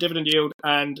the dividend yield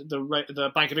and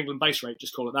the Bank of England base rate,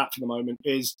 just call it that for the moment,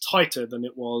 is tighter than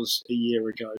it was a year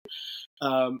ago.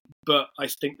 But I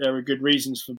think there are good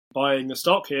reasons for buying the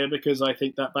stock here, because I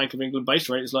think that Bank of England base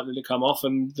rate is likely to come off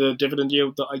and the dividend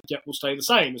yield that I get will stay the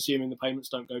same, assuming the payments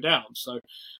don't go down. So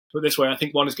put it this way, I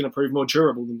think one is going to prove more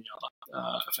durable than the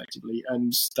other, effectively.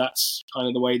 And that's kind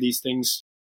of the way these things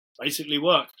basically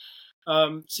work.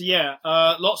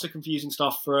 Lots of confusing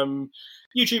stuff from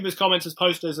YouTubers, commenters,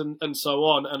 posters, and so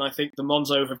on. And I think the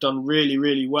Monzo have done really,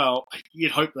 really well.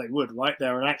 You'd hope they would, right?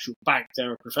 They're an actual bank.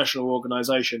 They're a professional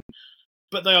organisation.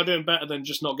 But they are doing better than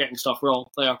just not getting stuff wrong.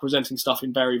 They are presenting stuff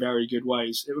in very, very good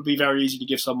ways. It would be very easy to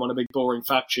give someone a big, boring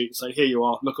fact sheet and say, here you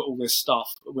are, look at all this stuff,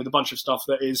 with a bunch of stuff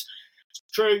that is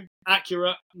true,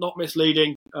 accurate, not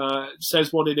misleading,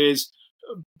 says what it is.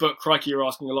 But crikey, you're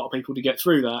asking a lot of people to get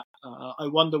through that. I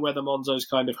wonder whether Monzo's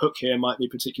kind of hook here might be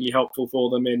particularly helpful for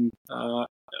them in...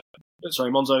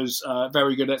 Monzo's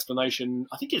very good explanation.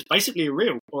 I think it's basically a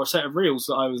reel, or a set of reels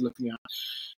that I was looking at.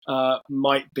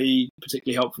 Might be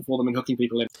particularly helpful for them in hooking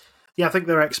people in. Yeah, I think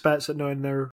they're experts at knowing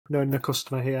their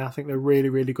customer here. I think they're really,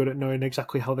 really good at knowing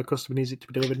exactly how the customer needs it to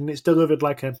be delivered, and it's delivered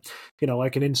like an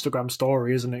Instagram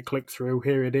story, isn't it? Click through,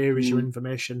 here is your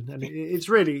information, and it is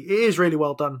really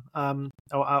well done.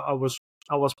 I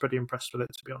was pretty impressed with it,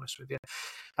 to be honest with you.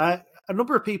 A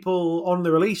number of people on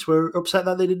the release were upset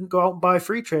that they didn't go out and buy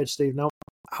free trade, Steve. Now,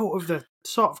 out of the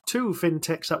sort of two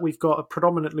fintechs that we've got,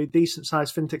 predominantly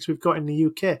decent-sized fintechs we've got in the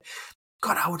UK,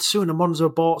 God, I would sooner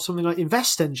Monzo bought something like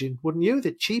Invest Engine, wouldn't you?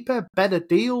 The cheaper, better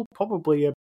deal, probably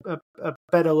a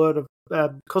better load of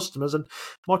customers and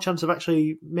more chance of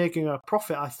actually making a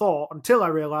profit, I thought, until I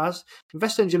realised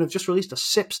Invest Engine have just released a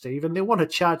SIP, Steve, and they want to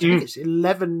charge, I think it's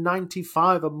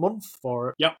 $11.95 a month for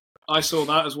it. Yep. I saw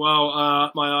that as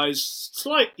well. My eyes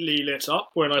slightly lit up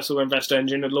when I saw Invest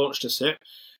Engine had launched a SIP.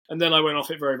 And then I went off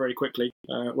it very, very quickly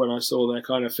when I saw their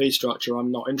kind of fee structure.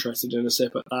 I'm not interested in a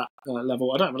SIP at that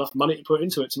level. I don't have enough money to put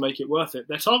into it to make it worth it.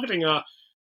 They're targeting I'm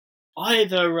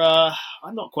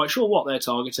not quite sure what they're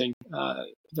targeting.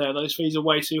 Those fees are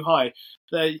way too high.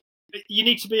 You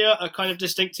need to be a kind of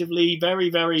distinctively very,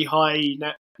 very high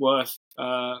net worth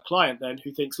client then,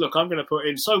 who thinks, look, I'm going to put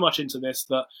in so much into this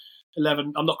that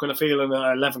I'm not going to feel an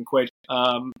 11 quid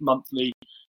monthly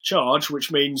charge,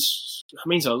 which means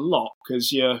a lot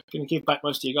because you're going to give back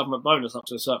most of your government bonus up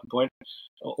to a certain point,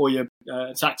 or your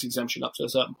tax exemption up to a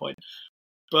certain point.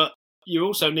 But you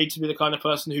also need to be the kind of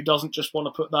person who doesn't just want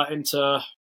to put that into, I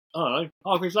don't know,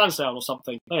 Hargreaves Lansdowne or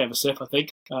something. They have a SIP, I think,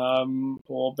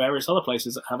 or various other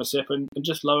places that have a SIP and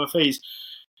just lower fees.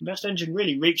 Invest Engine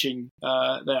really reaching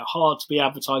they're hard to be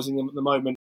advertising them at the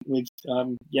moment with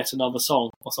yet another song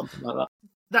or something like that.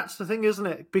 That's the thing, isn't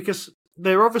it? Because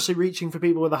they're obviously reaching for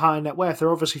people with a high net worth.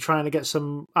 They're obviously trying to get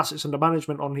some assets under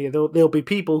management on here. There'll be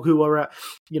people who are at,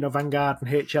 Vanguard and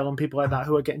HL and people like that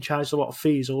who are getting charged a lot of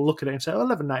fees or look at it and say,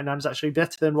 $11.99 is actually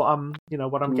better than what I'm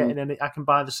getting, and I can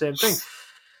buy the same thing.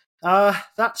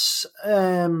 That's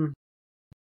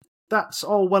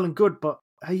all well and good, but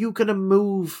are you going to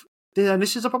move? And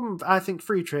this is a problem I think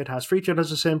Free Trade has. Free Trade has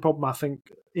the same problem I think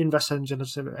Invest Engine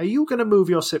has. Are you going to move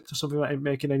your SIP to something that ain't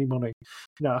making any money?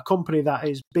 A company that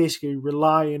is basically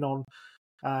relying on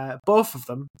both of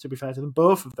them, to be fair to them,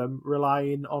 both of them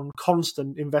relying on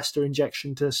constant investor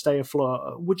injection to stay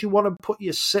afloat. Would you want to put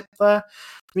your SIP there?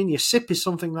 I mean, your SIP is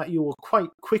something that you will quite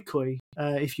quickly,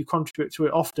 if you contribute to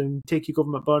it often, take your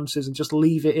government bonuses and just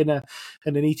leave it in an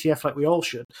ETF like we all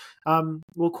should,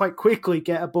 will quite quickly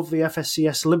get above the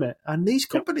FSCS limit. And these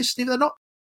companies, Steve, they're not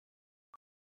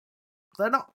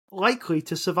likely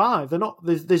to survive. They're not.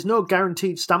 There's no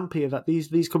guaranteed stamp here that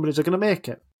these companies are going to make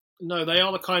it. No, they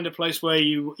are the kind of place where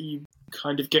you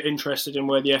kind of get interested in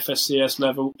where the FSCS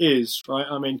level is, right?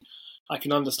 I mean, I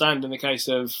can understand in the case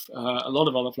of a lot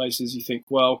of other places, you think,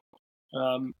 well,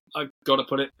 I've got to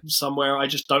put it somewhere. I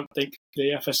just don't think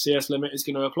the FSCS limit is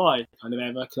going to apply kind of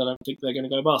ever, because I don't think they're going to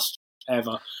go bust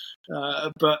ever.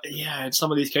 But yeah, in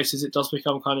some of these cases, it does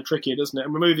become kind of tricky, doesn't it?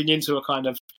 And we're moving into a kind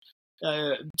of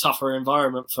tougher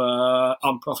environment for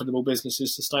unprofitable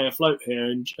businesses to stay afloat here,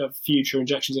 and future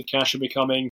injections of cash are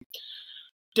becoming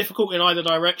difficult in either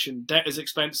direction. Debt is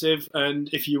expensive, and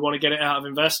if you want to get it out of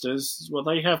investors, well,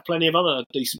 they have plenty of other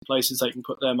decent places they can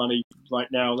put their money right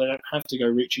now. They don't have to go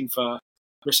reaching for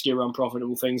riskier,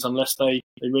 unprofitable things unless they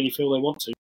really feel they want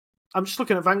to. I'm just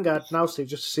looking at Vanguard now, Steve,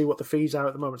 just to see what the fees are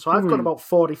at the moment. So I've got about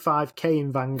 45k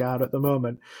in Vanguard at the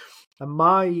moment, and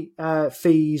my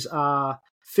fees are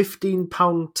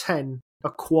 £15.10 a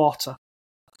quarter.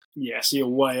 Yeah, so you're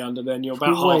way under then. You're about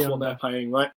half what they're paying,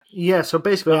 right? Yeah, so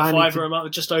basically about a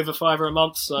month, just over £5 a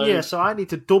month. So yeah, so I need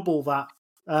to double that,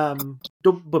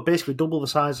 but basically double the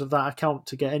size of that account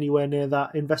to get anywhere near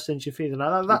that Invest Engine fee. And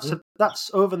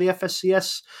that's over the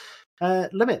FSCS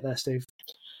limit there, Steve.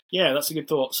 Yeah, that's a good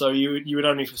thought. So you would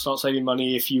only start saving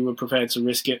money if you were prepared to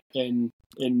risk it in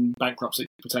bankruptcy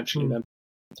potentially.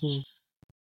 Then.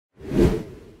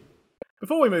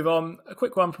 Before we move on, a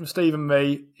quick one from Steve and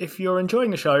me. If you're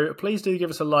enjoying the show, please do give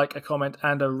us a like, a comment,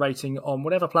 and a rating on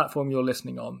whatever platform you're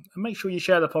listening on. And make sure you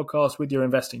share the podcast with your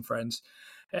investing friends.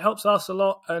 It helps us a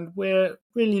lot, and we're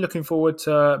really looking forward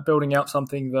to building out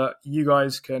something that you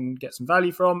guys can get some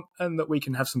value from and that we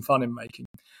can have some fun in making.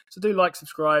 So do like,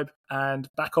 subscribe, and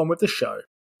back on with the show.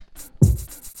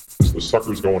 The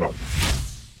sucker's going up.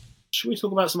 Should we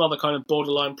talk about some other kind of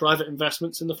borderline private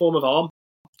investments in the form of ARM?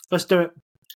 Let's do it.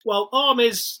 Well, ARM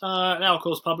is now, of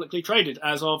course, publicly traded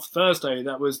as of Thursday.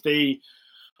 That was the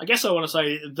big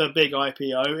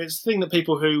IPO. It's the thing that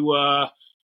people who were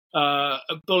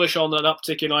bullish on an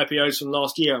uptick in IPOs from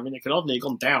last year, I mean, it could hardly have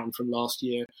gone down from last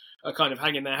year, are kind of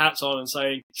hanging their hats on and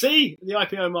saying, see, the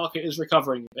IPO market is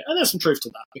recovering a bit. And there's some truth to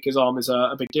that, because ARM is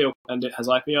a big deal, and it has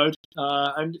IPO'd,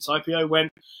 and its IPO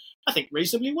went, I think,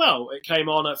 reasonably well. It came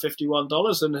on at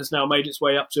 $51 and has now made its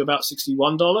way up to about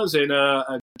 $61 in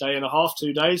a day and a half,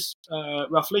 2 days,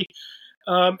 roughly.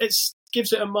 It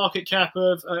gives it a market cap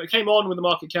of, it came on with a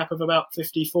market cap of about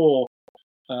 54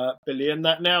 billion.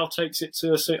 That now takes it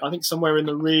to, I think, somewhere in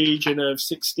the region of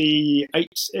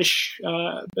 $68-ish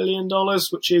billion,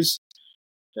 which is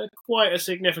quite a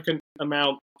significant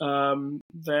amount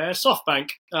there.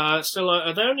 SoftBank,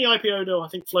 they only IPO'd, or I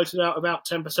think floated out about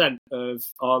 10% of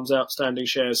ARM's outstanding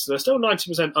shares. So they're still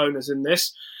 90% owners in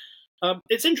this.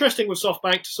 It's interesting with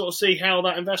SoftBank to sort of see how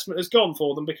that investment has gone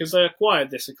for them, because they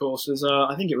acquired this, of course, as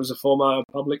I think it was a former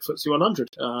public FTSE 100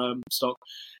 stock,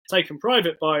 taken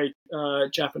private by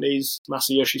Japanese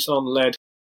Masayoshi Son-led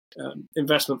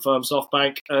investment firm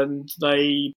SoftBank, and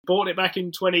they bought it back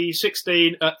in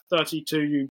 2016 at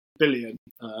 $32 billion,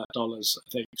 I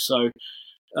think. So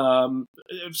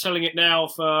selling it now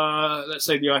for, let's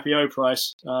say, the IPO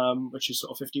price, which is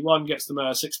sort of 51, gets them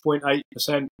a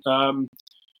 6.8%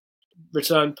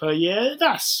 return per year.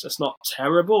 That's not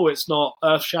terrible. It's not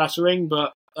earth-shattering,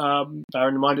 but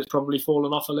bearing in mind it's probably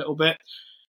fallen off a little bit.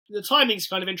 the timing's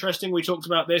kind of interesting. We talked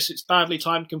about this. It's badly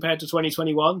timed compared to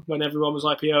 2021 when everyone was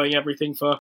IPOing everything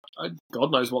for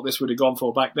God knows what this would have gone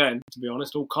for back then, to be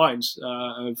honest, all kinds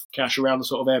of cash around the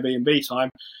sort of Airbnb time.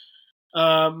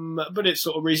 But it's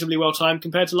sort of reasonably well timed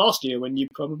compared to last year when you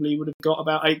probably would have got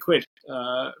about £8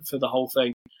 for the whole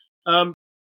thing.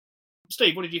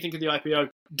 Steve, what did you think of the IPO?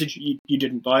 You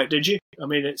didn't buy it, did you? I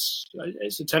mean, it's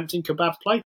a tempting kebab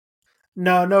play.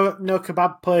 No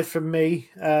kebab play from me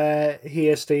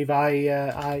here, Steve.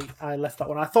 I left that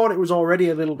one. I thought it was already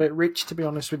a little bit rich, to be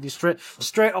honest with you.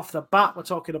 Straight off the bat, we're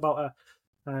talking about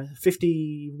a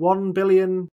 51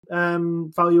 billion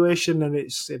valuation, and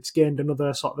it's gained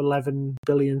another sort of 11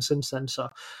 billion since then. So,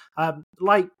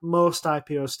 like most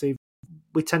IPOs, Steve,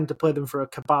 we tend to play them for a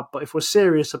kebab. But if we're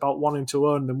serious about wanting to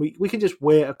own them, we can just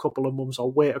wait a couple of months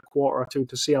or wait a quarter or two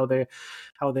to see how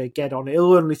they get on.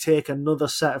 It'll only take another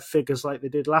set of figures like they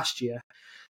did last year.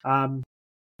 And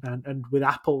with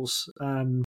Apple's,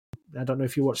 I don't know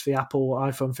if you watched the Apple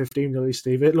iPhone 15 release,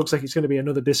 Steve. It looks like it's going to be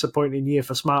another disappointing year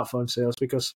for smartphone sales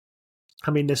because,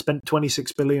 I mean, they spent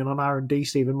 26 billion on R&D,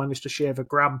 Steve, and managed to shave a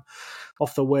gram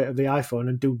off the weight of the iPhone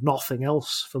and do nothing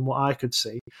else from what I could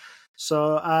see.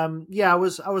 So, I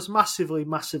was massively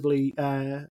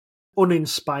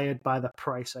uninspired by the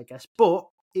price, I guess. But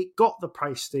it got the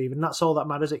price, Steve, and that's all that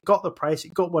matters. It got the price.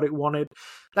 It got what it wanted.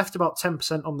 Left about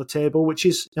 10% on the table, which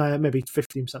is maybe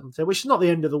 15% on the table, which is not the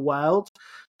end of the world.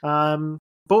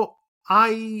 But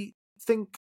I think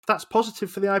that's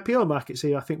positive for the IPO markets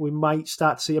here. I think we might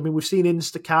start to see. I mean, we've seen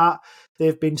Instacart.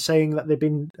 They've been saying that they've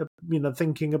been,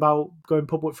 thinking about going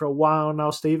public for a while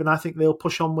now, Steve, and I think they'll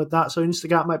push on with that. So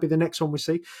Instacart might be the next one we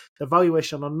see. The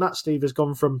valuation on that, Steve, has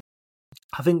gone from,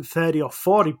 I think, 30 or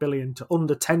 40 billion to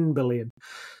under 10 billion.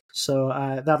 So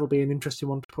that'll be an interesting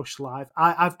one to push live.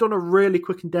 I've done a really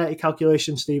quick and dirty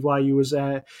calculation, Steve, while you was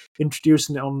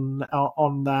introducing it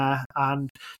on there, and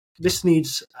this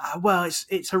needs,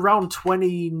 it's around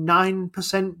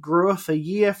 29% growth a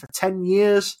year for 10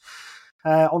 years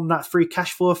on that free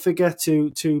cash flow figure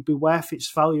to be worth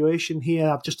its valuation here.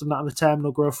 I've just done that on a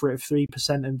terminal growth rate of 3%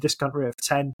 and discount rate of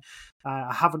 10%.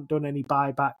 I haven't done any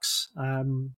buybacks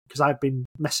because I've been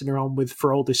messing around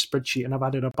for all this spreadsheet, and I've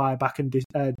added a buyback and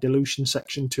dilution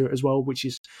section to it as well, which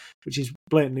is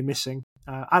blatantly missing.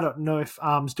 I don't know if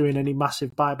ARM's doing any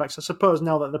massive buybacks. I suppose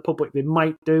now that they're public, they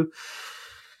might do.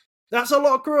 That's a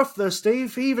lot of growth though,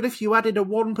 Steve. Even if you added a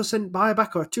 1%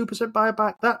 buyback or a 2%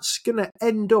 buyback, that's going to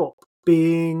end up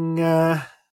being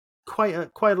quite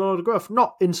a lot of growth.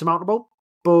 Not insurmountable,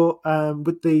 but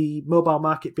with the mobile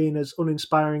market being as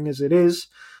uninspiring as it is,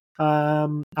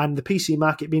 and the PC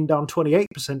market being down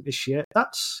 28% this year,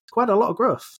 that's quite a lot of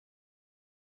growth.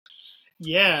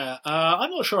 Yeah,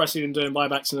 I'm not sure I see them doing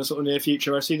buybacks in the sort of near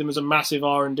future. I see them as a massive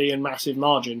R&D and massive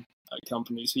margin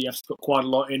company. So you have to put quite a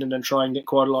lot in and then try and get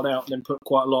quite a lot out and then put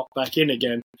quite a lot back in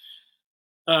again.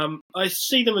 I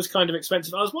see them as kind of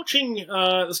expensive. I was watching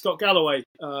the Scott Galloway,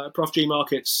 Prof G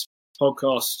Markets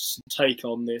podcast's take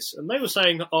on this, and they were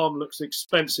saying that ARM looks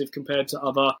expensive compared to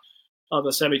other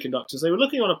semiconductors. They were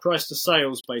looking on a price to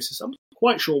sales basis. I'm not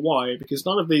quite sure why, because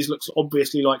none of these looks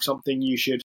obviously like something you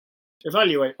should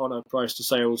evaluate on a price to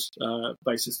sales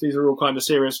basis. These are all kind of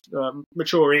serious,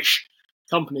 mature-ish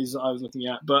companies that I was looking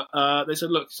at. But they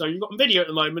said, look, so you've got NVIDIA at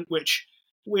the moment, which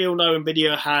we all know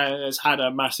NVIDIA has had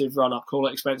a massive run-up. Call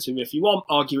it expensive if you want,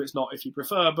 argue it's not if you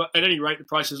prefer. But at any rate, the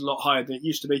price is a lot higher than it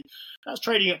used to be. That's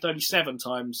trading at 37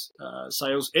 times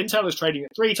sales. Intel is trading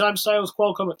at 3 times sales.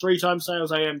 Qualcomm at 3 times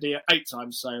sales. AMD at 8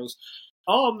 times sales.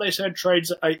 ARM, they said,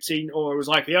 trades at 18, or was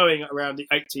IPOing at around the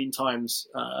 18 times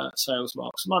sales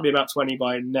mark. So it might be about 20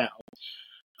 by now.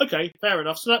 Okay, fair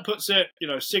enough. So that puts it,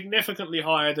 significantly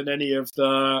higher than any of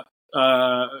the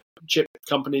chip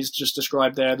companies just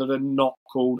described there that are not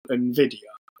called NVIDIA.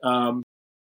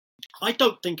 I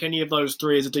don't think any of those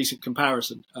three is a decent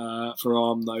comparison for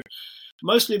ARM, though.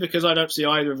 Mostly because I don't see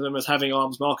either of them as having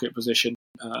ARM's market position,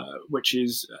 which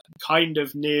is kind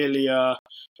of nearly, or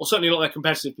certainly not their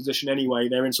competitive position anyway.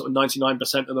 They're in sort of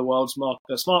 99% of the world's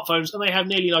smartphones, and they have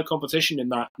nearly no competition in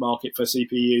that market for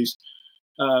CPUs.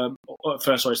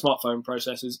 Smartphone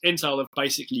processors. Intel have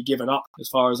basically given up, as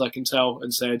far as I can tell,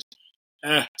 and said,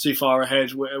 too far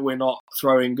ahead, we're not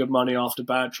throwing good money after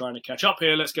bad trying to catch up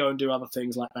here, let's go and do other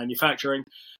things like manufacturing.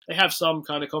 They have some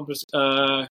kind of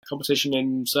competition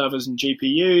in servers and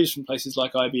GPUs from places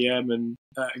like IBM and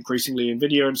increasingly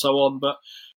NVIDIA and so on, but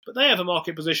they have a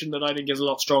market position that I think is a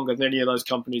lot stronger than any of those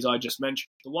companies I just mentioned.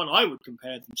 The one I would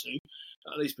compare them to,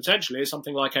 at least potentially, is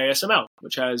something like ASML,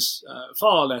 which has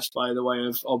far less by the way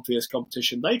of obvious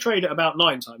competition. They trade at about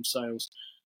 9 times sales.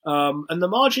 And the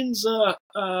margins at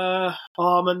Arm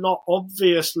are not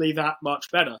obviously that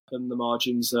much better than the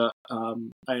margins at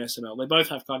ASML. They both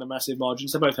have kind of massive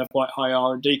margins. They both have quite high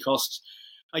R&D costs.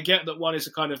 I get that one is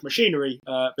a kind of machinery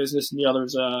business and the other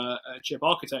is a chip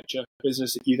architecture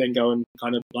business that you then go and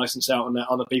kind of license out and let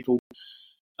other people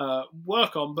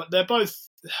work on. But they're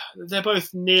both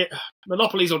near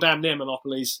monopolies or damn near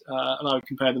monopolies, and I would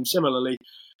compare them similarly.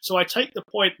 So I take the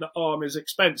point that ARM is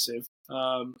expensive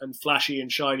and flashy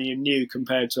and shiny and new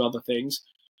compared to other things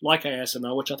like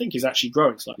ASML, which I think is actually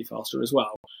growing slightly faster as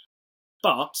well.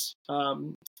 But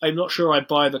I'm not sure I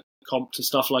buy the comp to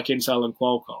stuff like Intel and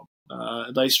Qualcomm.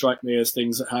 They strike me as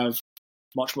things that have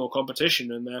much more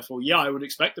competition, and therefore, I would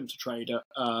expect them to trade at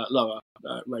lower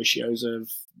ratios of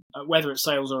whether it's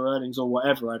sales or earnings or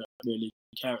whatever. I don't really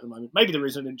care at the moment. Maybe the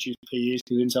reason I didn't choose PE is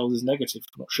because Intel is negative.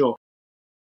 I'm not sure.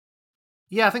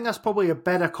 Yeah, I think that's probably a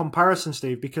better comparison,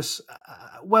 Steve, because,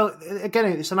 well, again,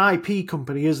 it's an IP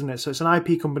company, isn't it? So it's an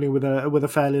IP company with a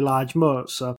fairly large moat.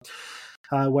 So,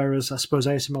 whereas I suppose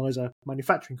ASML is a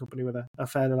manufacturing company with a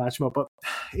fairly large moat, but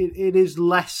it is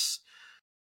less.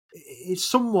 It's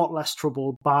somewhat less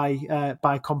troubled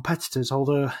by competitors,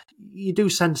 although you do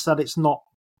sense that it's not.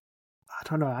 I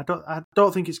don't know. I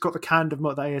don't think it's got the kind of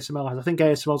moat that ASML has. I think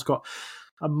ASML's got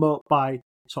a moat by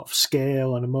sort of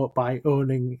scale and a moat by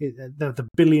owning the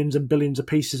billions and billions of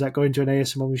pieces that go into an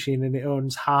ASML machine, and it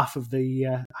owns half of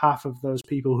those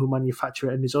people who manufacture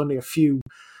it, and there's only a few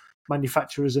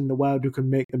manufacturers in the world who can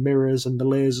make the mirrors and the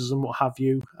lasers and what have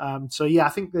you. So I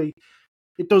think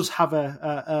it does have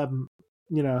a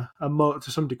moat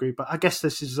to some degree, but I guess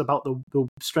this is about the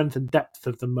strength and depth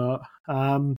of the moat.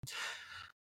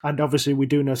 And obviously, we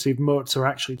do know, Steve, moats are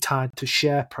actually tied to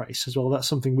share price as well. That's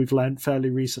something we've learned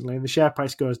fairly recently. And the share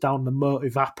price goes down, the moat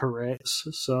evaporates.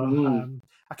 So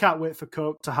I can't wait for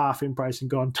Coke to half in price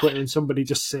and go on Twitter and somebody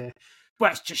just say,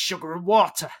 well, it's just sugar and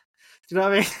water. Do you know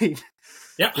what I mean?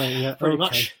 Yep, pretty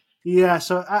much. Yeah,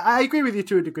 so I agree with you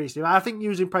to a degree, Steve. I think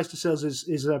using price to sales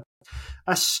is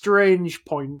a strange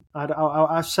point.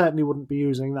 I certainly wouldn't be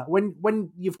using that.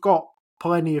 When you've got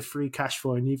plenty of free cash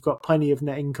flow and you've got plenty of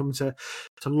net income to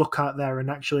look at there and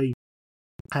actually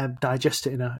digest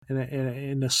it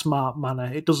in a smart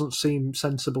manner, it doesn't seem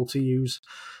sensible to use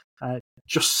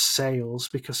just sales,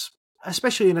 because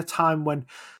especially in a time when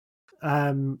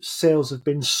sales have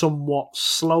been somewhat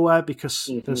slower because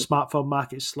the smartphone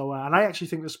market is slower, and I actually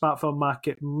think the smartphone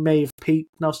market may have peaked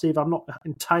now, Steve. I'm not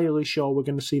entirely sure we're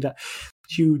going to see that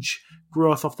huge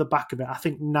growth off the back of it. I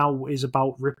think now is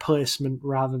about replacement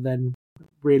rather than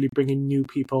really bringing new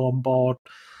people on board.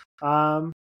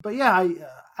 But I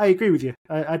agree with you.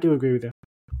 I do agree with you.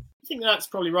 I think that's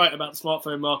probably right about the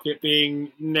smartphone market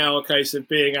being now a case of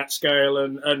being at scale,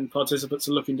 and participants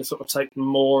are looking to sort of take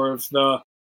more of the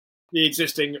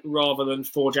existing rather than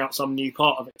forge out some new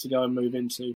part of it to go and move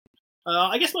into.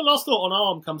 I guess my last thought on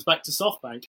ARM comes back to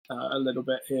SoftBank a little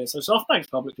bit here. So SoftBank's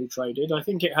publicly traded. I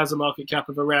think it has a market cap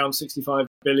of around $65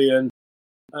 billion.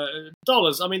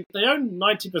 I mean, they own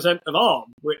 90% of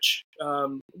ARM, which,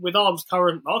 with ARM's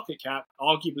current market cap,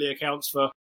 arguably accounts for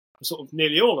sort of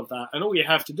nearly all of that. And all you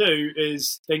have to do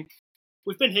is think,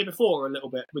 we've been here before a little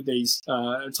bit with these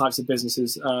types of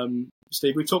businesses.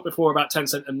 Steve, we talked before about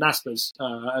Tencent and Naspers,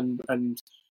 and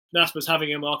Naspers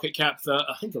having a market cap that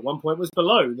I think at one point was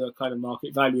below the kind of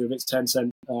market value of its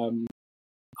Tencent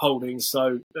holdings.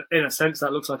 So in a sense,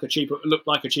 that looked like a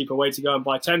cheaper way to go and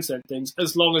buy Tencent things,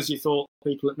 as long as you thought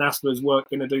people at Naspers weren't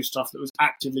going to do stuff that was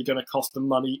actively going to cost them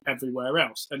money everywhere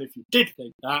else. And if you did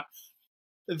think that,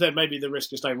 then maybe the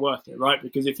risk just ain't worth it, right?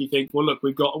 Because if you think, well, look,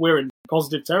 we're in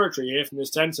positive territory here from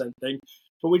this Tencent thing,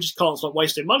 but we just can't stop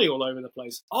wasting money all over the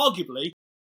place. Arguably,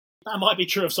 that might be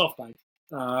true of SoftBank.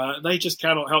 They just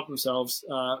cannot help themselves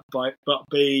but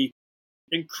be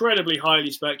incredibly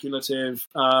highly speculative.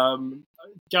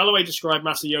 Galloway described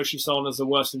Masayoshi Son as the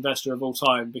worst investor of all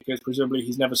time because presumably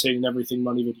he's never seen an Everything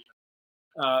Money video.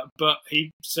 But he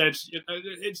said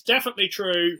it's definitely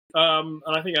true, and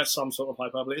I think that's some sort of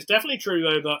hyperbole. It's definitely true,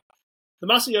 though, that the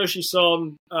Masayoshi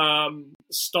Son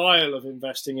style of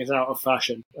investing is out of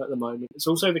fashion at the moment. It's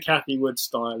also the Cathie Wood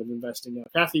style of investing now.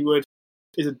 Cathie Wood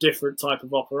is a different type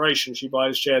of operation. She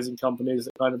buys shares in companies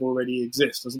that kind of already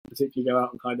exist, doesn't particularly go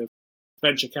out and kind of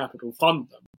venture capital fund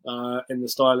them in the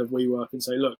style of WeWork and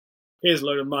say, look, here's a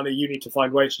load of money, you need to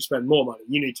find ways to spend more money.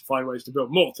 You need to find ways to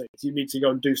build more things. You need to go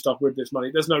and do stuff with this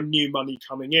money. There's no new money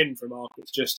coming in from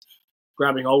markets, just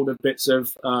grabbing hold of bits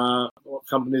of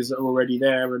companies that are already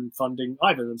there and funding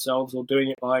either themselves or doing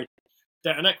it by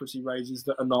debt and equity raises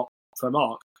that are not from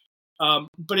ARK.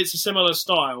 But it's a similar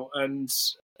style, and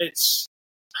it's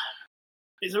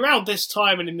it's around this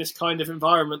time and in this kind of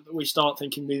environment that we start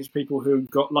thinking these people who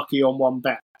got lucky on one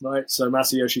bet, right? So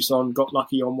Masayoshi Son got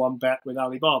lucky on one bet with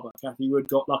Alibaba. Cathie Wood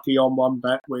got lucky on one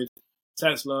bet with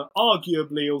Tesla,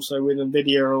 arguably also with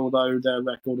Nvidia, although their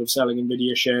record of selling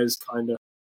Nvidia shares kind of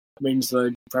means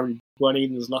they probably weren't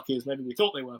even as lucky as maybe we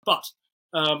thought they were. But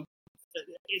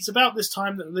it's about this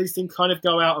time that these things kind of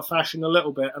go out of fashion a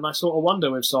little bit, and I sort of wonder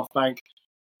with SoftBank,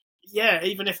 yeah,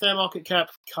 even if their market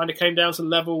cap kind of came down to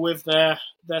level with their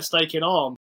stake in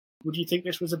Arm, would you think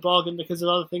this was a bargain because of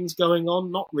other things going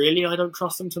on? Not really. I don't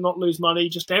trust them to not lose money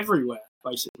just everywhere,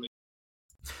 basically.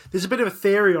 There's a bit of a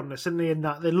theory on this, isn't there, in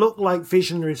that they look like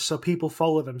visionaries, so people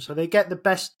follow them. So they get the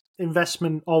best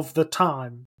investment of the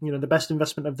time, the best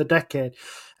investment of the decade.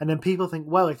 And then people think,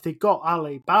 well, if they got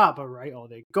Alibaba right, or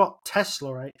they got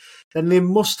Tesla right, then they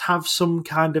must have some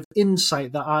kind of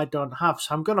insight that I don't have.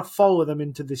 So I'm going to follow them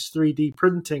into this 3D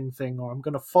printing thing, or I'm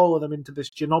going to follow them into this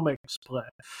genomics play.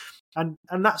 And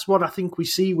that's what I think we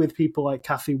see with people like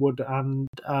Cathie Wood and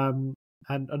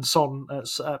Son at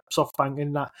SoftBank,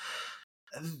 in that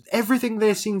everything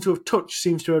they seem to have touched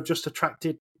seems to have just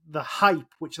attracted the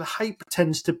hype, which the hype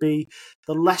tends to be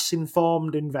the less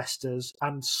informed investors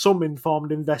and some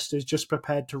informed investors just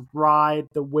prepared to ride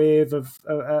the wave of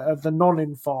the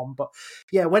non-informed. But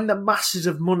yeah, when the masses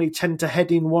of money tend to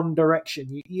head in one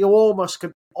direction, you almost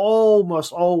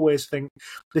always think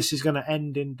this is going to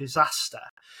end in disaster.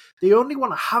 The only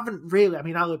one I haven't really,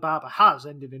 Alibaba has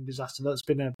ended in disaster. That's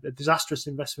been a disastrous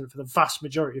investment for the vast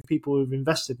majority of people who've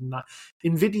invested in that.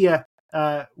 Nvidia,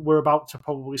 we're about to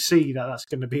probably see that that's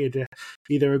going to be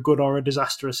either a good or a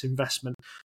disastrous investment.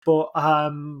 But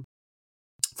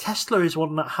Tesla is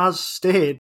one that has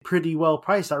stayed pretty well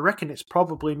priced. I reckon it's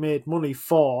probably made money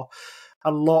for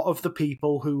a lot of the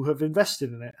people who have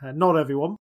invested in it. Not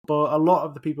everyone, but a lot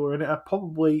of the people who are in it are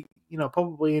probably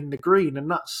in the green. And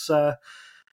that's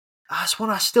one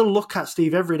I still look at,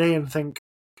 Steve, every day and think,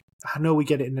 I know we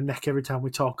get it in the neck every time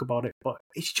we talk about it, but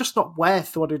it's just not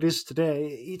worth what it is today.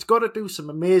 It's got to do some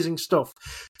amazing stuff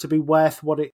to be worth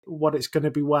what it's going to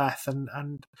be worth, and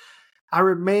I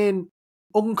remain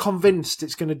unconvinced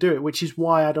it's going to do it, which is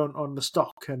why I don't own the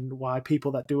stock and why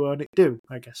people that do own it do,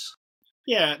 I guess.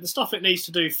 Yeah, the stuff it needs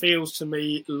to do feels to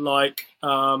me like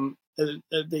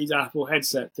these Apple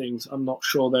headset things. I'm not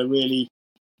sure they're really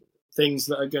things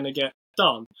that are going to get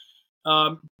done.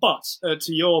 But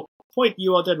to your point,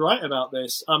 you are dead right about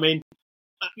this.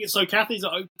 So Cathie's,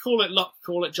 call it luck,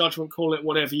 call it judgment, call it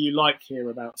whatever you like here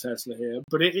about Tesla here,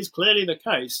 but it is clearly the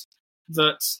case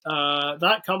that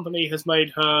that company has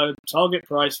made her target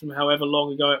price from however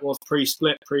long ago it was,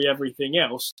 pre-split, pre-everything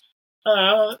else,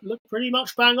 look pretty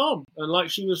much bang on. And like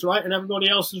she was right and everybody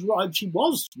else was right. She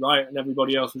was right and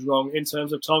everybody else was wrong in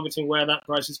terms of targeting where that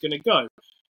price is going to go.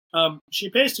 She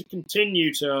appears to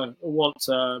continue to want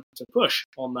to push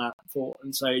on that thought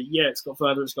and say, yeah, it's got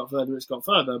further.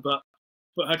 But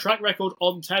her track record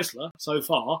on Tesla so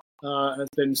far has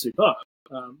been superb.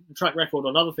 Her track record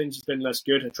on other things has been less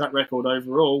good. Her track record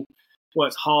overall, well,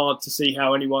 it's hard to see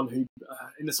how anyone who,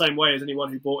 in the same way as anyone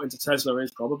who bought into Tesla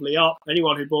is probably up.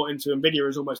 Anyone who bought into Nvidia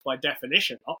is almost by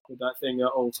definition up with that thing at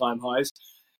all-time highs.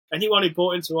 Anyone who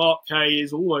bought into ARK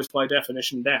is almost by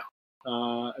definition down.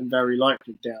 And very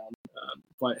likely down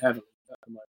quite heavily at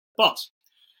the moment. But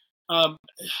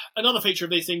another feature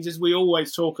of these things is we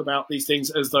always talk about these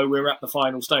things as though we're at the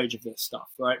final stage of this stuff,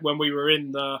 right? When we were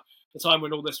in the time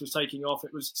when all this was taking off,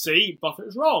 it was, see, Buffett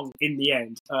was wrong in the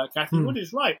end. Cathie Wood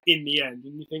is right in the end.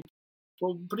 And you think,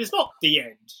 well, but it's not the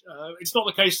end. It's not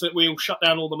the case that we'll shut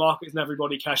down all the markets and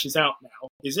everybody cashes out now,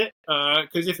 is it?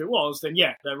 Because if it was, then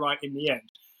yeah, they're right in the end.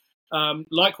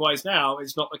 Likewise now,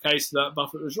 it's not the case that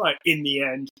Buffett was right in the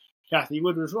end. Cathie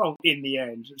Wood was wrong in the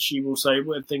end. She will say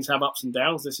when things have ups and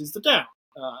downs, this is the down.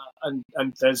 And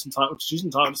she's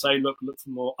entitled to say, look for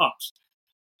more ups.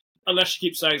 Unless she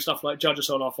keeps saying stuff like, judge us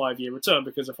on our 5-year return,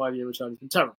 because a 5-year return has been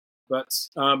terrible. But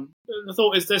the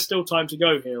thought is there's still time to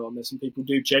go here on this, and people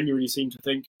do genuinely seem to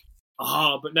think,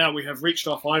 but now we have reached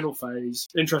our final phase.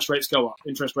 Interest rates go up,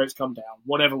 interest rates come down,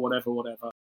 whatever.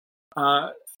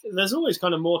 There's always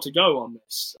kind of more to go on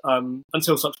this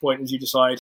until such point as you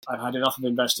decide, I've had enough of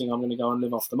investing, I'm going to go and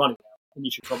live off the money now. And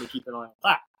you should probably keep an eye on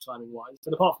that, timing-wise.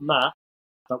 But apart from that,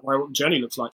 don't worry what the journey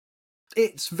looks like.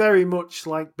 It's very much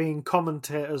like being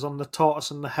commentators on the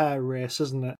tortoise and the hare race,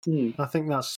 isn't it? I think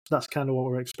that's kind of what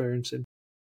we're experiencing.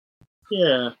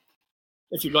 Yeah.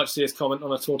 If you'd like to see us comment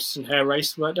on a tortoise and hare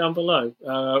race, right down below.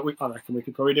 I reckon we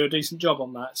could probably do a decent job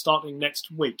on that, starting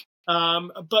next week.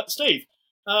 But Steve,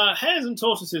 hares and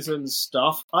tortoises and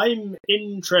stuff, I'm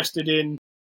interested in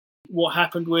what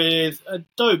happened with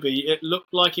Adobe. It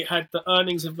looked like it had the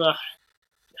earnings of a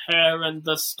hair and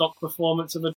the stock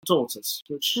performance of a tortoise,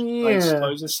 which I Yeah.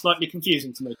 suppose is slightly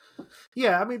confusing to me.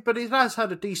 Yeah, I mean, but it has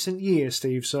had a decent year,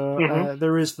 Steve. So Mhm.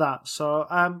 there is that. So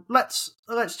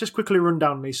let's just quickly run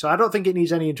down these. So I don't think it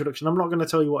needs any introduction. I'm not going to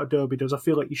tell you what Adobe does. I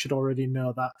feel like you should already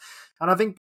know that, and I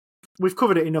think we've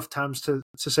covered it enough times to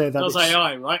say that Does it's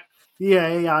AI, right? yeah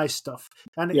AI stuff,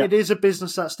 and Yeah. it is a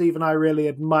business that Steve and I really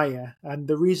admire. And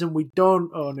the reason we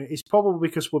don't own it is probably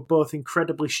because we're both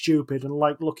incredibly stupid and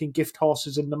like looking gift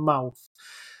horses in the mouth.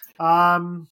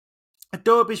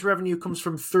 Adobe's revenue comes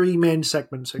from three main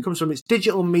segments. It comes from its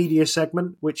digital media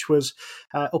segment, which was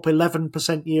up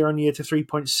 11% year on year to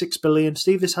 3.6 billion.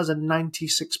 Steve, this has a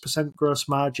 96% gross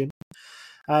margin.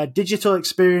 Digital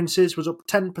experiences was up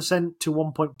 10% to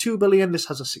 1.2 billion. This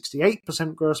has a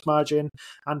 68% gross margin.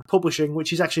 And publishing,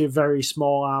 which is actually a very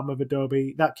small arm of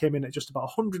Adobe, that came in at just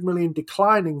about 100 million,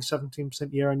 declining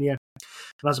 17% year on year,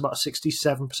 and has about a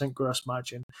 67% gross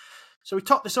margin. So we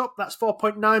top this up, that's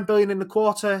 4.9 billion in the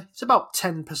quarter. It's about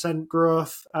 10%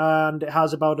 growth, and it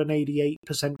has about an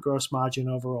 88% gross margin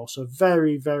overall. So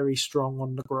very, very strong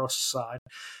on the gross side.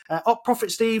 Up profit,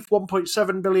 Steve,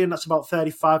 1.7 billion, that's about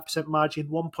 35% margin.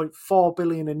 1.4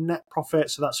 billion in net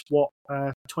profit, so that's what,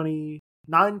 29%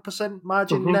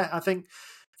 margin net, I think.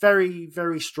 Very,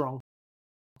 very strong.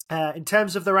 In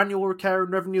terms of their annual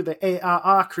recurring revenue, the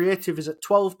ARR creative is at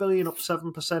 12 billion, up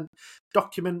 7%.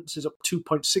 Documents is up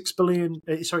 2.6 billion.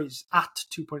 It's at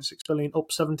 2.6 billion, up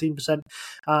 17%.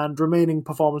 And remaining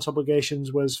performance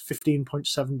obligations was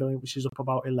 15.7 billion, which is up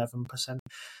about 11%.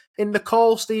 In the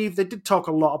call, Steve, they did talk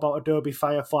a lot about Adobe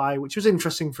Firefly, which was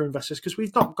interesting for investors because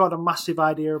we've not got a massive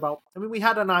idea about. I mean, we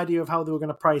had an idea of how they were going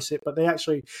to price it, but they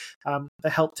actually they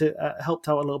helped out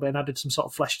a little bit and added some sort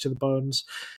of flesh to the bones.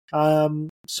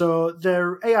 So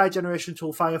their AI generation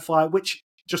tool Firefly, which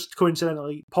just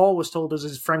coincidentally Paul was told us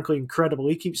is frankly incredible.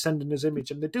 He keeps sending us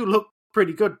image, and they do look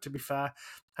pretty good, to be fair.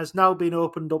 Has now been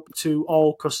opened up to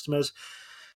all customers.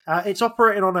 It's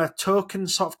operating on a token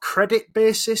sort of credit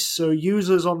basis, so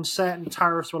users on certain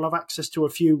tariffs will have access to a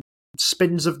few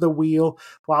spins of the wheel,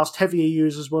 whilst heavier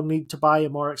users will need to buy a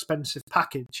more expensive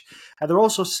package. They're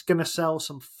also going to sell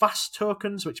some fast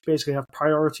tokens, which basically have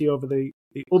priority over the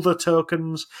other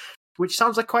tokens, which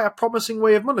sounds like quite a promising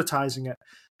way of monetizing it.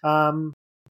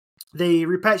 They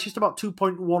repurchased about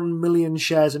 2.1 million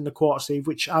shares in the quarter, Steve,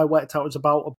 which I worked out was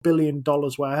about $1 billion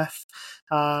worth.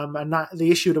 And that they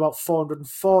issued about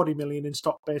 440 million in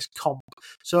stock-based comp.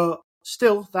 So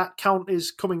still, that count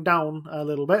is coming down a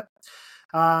little bit.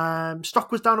 Stock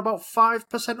was down about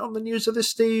 5% on the news of this,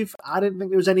 Steve. I didn't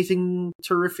think there was anything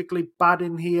terrifically bad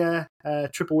in here.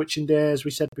 Triple witching day, as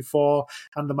we said before,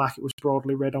 and the market was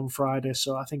broadly red on Friday,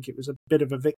 so I think it was a bit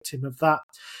of a victim of that.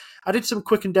 I did some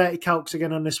quick and dirty calcs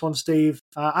again on this one, Steve.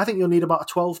 I think you'll need about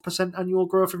a 12% annual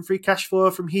growth in free cash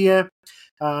flow from here,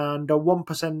 and a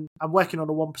 1%. I'm working on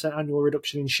a 1% annual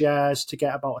reduction in shares to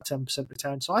get about a 10%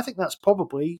 return. So I think that's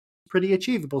probably pretty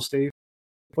achievable, Steve.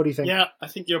 What do you think? Yeah, I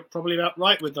think you're probably about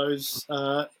right with those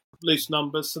loose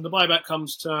numbers. So the buyback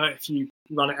comes to, if you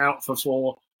run it out for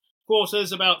 4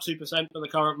 quarters, about 2% of the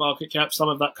current market cap. Some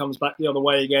of that comes back the other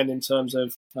way again in terms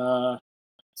of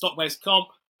stock-based comp.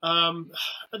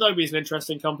 Adobe is an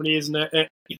interesting company, isn't it?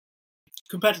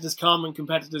 Competitors come and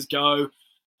competitors go,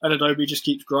 and Adobe just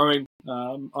keeps growing,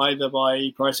 either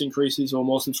by price increases or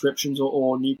more subscriptions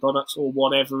or new products or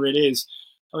whatever it is.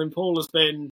 I mean, Paul has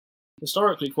been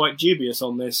historically quite dubious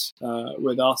on this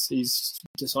with us. He's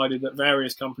decided that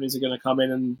various companies are going to come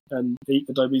in and eat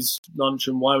Adobe's lunch,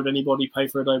 and why would anybody pay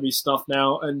for Adobe's stuff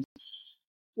now? And,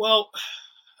 well,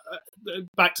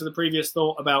 back to the previous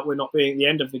thought about we're not being at the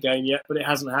end of the game yet, but it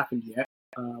hasn't happened yet.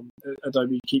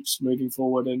 Adobe keeps moving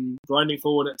forward and grinding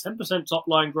forward at 10% top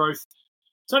line growth.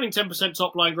 Turning 10%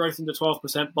 top line growth into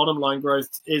 12% bottom line growth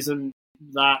isn't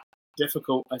that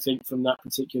difficult, I think, from that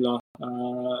particular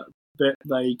bit.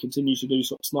 They continue to do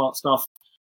sort of smart stuff.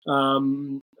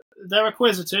 They're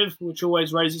acquisitive, which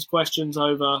always raises questions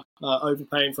over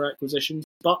overpaying for acquisitions,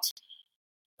 but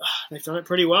they've done it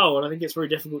pretty well, and I think it's very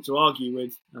difficult to argue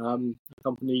with a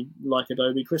company like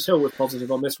Adobe. Chris Hill was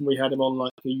positive on this when we had him on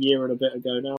like a year and a bit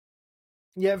ago now.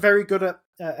 Yeah, very good at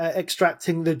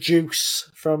extracting the juice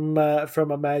from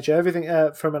a merger.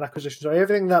 Everything from an acquisition. So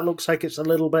everything that looks like it's a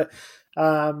little bit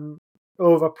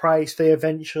overpriced, they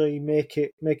eventually make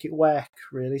it work.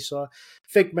 Really. So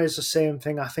Figma is the same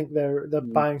thing. I think they're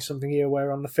buying something here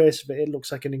where on the face of it, it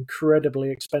looks like an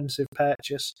incredibly expensive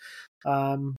purchase.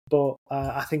 But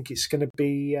I think it's going to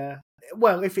be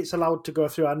well, if it's allowed to go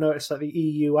through. I noticed that the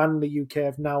EU and the UK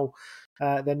have now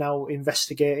they're now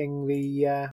investigating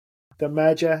the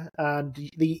merger, and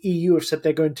the EU have said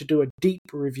they're going to do a deep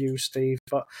review, Steve.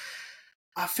 But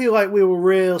I feel like we were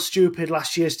real stupid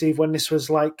last year, Steve, when this was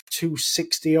like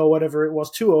 260 or whatever it was,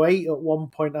 208 at one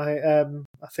point. I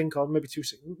think, or maybe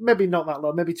 260, maybe not that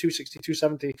low, maybe 260,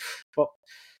 270. But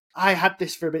I had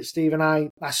this for a bit, Steve, and I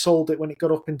sold it when it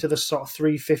got up into the sort of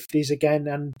 350s again,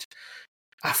 and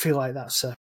I feel like it's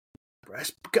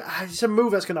a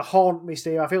move that's going to haunt me,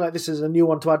 Steve. I feel like this is a new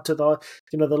one to add to the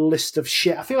list of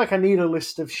shit. I feel like I need a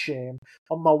list of shame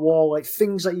on my wall, like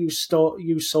things that you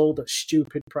sold at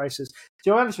stupid prices. To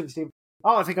be honest with you, Steve,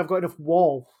 I don't think I've got enough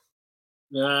wall.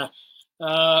 Yeah.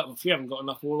 If you haven't got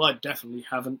enough wall, I definitely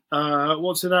haven't.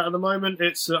 What's it at the moment?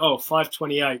 It's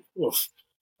 528. Oof.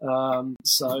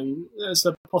 So it's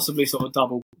a possibly sort of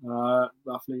double,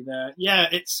 roughly there. Yeah,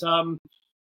 it's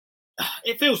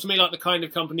it feels to me like the kind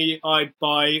of company I'd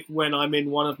buy when I'm in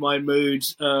one of my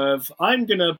moods of I'm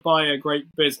going to buy a great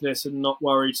business and not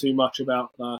worry too much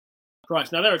about the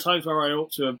price. Now, there are times where I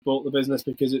ought to have bought the business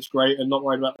because it's great and not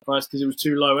worried about the price because it was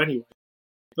too low anyway.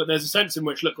 But there's a sense in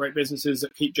which, look, great businesses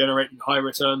that keep generating high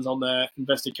returns on their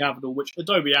invested capital, which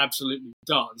Adobe absolutely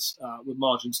does with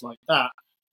margins like that,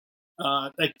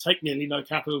 they take nearly no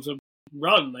capital to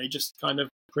run. They just kind of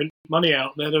print money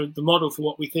out. They're the model for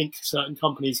what we think certain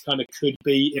companies kind of could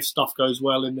be if stuff goes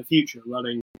well in the future,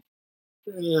 running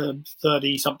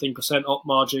 30-something% op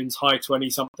margins, high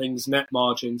 20-somethings net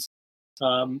margins.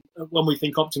 When we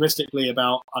think optimistically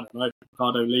about, I don't know,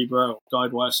 Mercado Libre or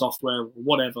Guidewire software or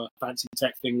whatever fancy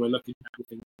tech thing we're looking at, we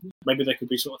think maybe they could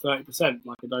be sort of 30%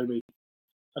 like Adobe.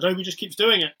 Adobe just keeps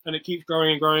doing it, and it keeps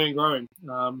growing and growing and growing.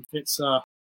 It's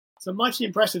a mighty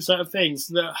impressive set of things.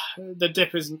 The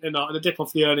dip isn't enough. The dip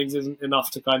off the earnings isn't enough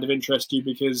to kind of interest you,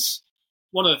 because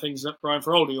one of the things that Brian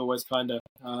Feroldi always kind of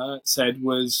said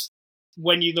was,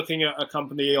 when you're looking at a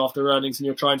company after earnings and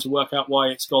you're trying to work out why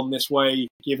it's gone this way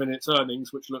given its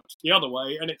earnings, which looked the other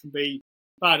way, and it can be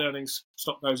bad earnings,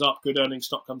 stock goes up, good earnings,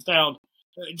 stock comes down.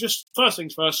 Just first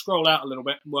things first, scroll out a little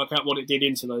bit and work out what it did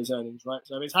into those earnings, right?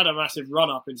 So if it's had a massive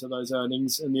run up into those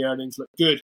earnings and the earnings look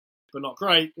good but not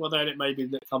great, well then it may be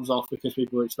that it comes off because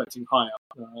people are expecting higher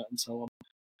and so on.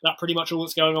 That pretty much all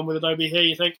that's going on with Adobe here,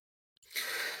 you think?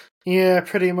 Yeah,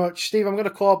 pretty much. Steve, I'm going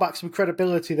to claw back some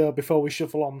credibility though before we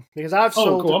shuffle on, because I've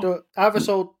sold Adobe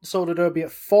at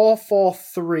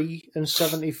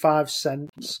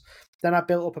 $4.4375. Then I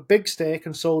built up a big stake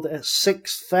and sold it at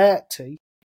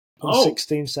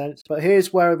 $6.30.16. But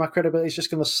here's where my credibility is just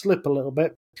going to slip a little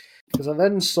bit, because I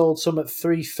then sold some at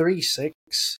 $3.36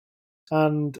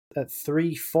 and at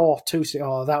 $3.426.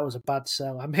 Oh, that was a bad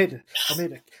sell. I made a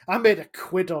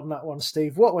quid on that one,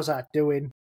 Steve. What was I doing?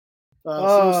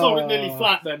 So you sold it nearly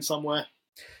flat then somewhere.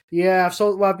 Yeah,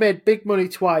 I've made big money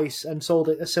twice and sold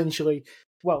it essentially,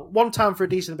 one time for a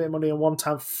decent bit of money and one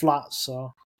time flat.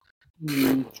 So,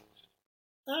 room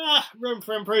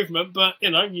for improvement, but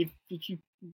you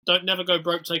don't never go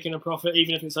broke taking a profit,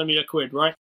 even if it's only a quid,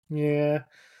 right? Yeah.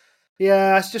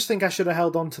 I just think I should have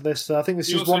held on to this. I think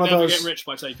this is one of those. You never get rich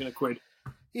by taking a quid.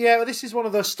 Yeah, well, this is one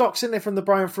of those stocks, isn't it, from the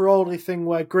Brian Feroldi thing,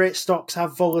 where great stocks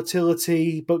have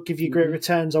volatility but give you great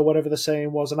returns, or whatever the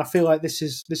saying was. And I feel like this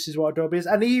is what Adobe is.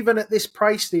 And even at this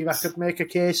price, Steve, I could make a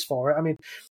case for it. I mean,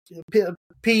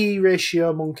 PE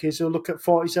ratio monkeys who look at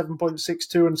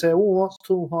 47.62 and say, oh, that's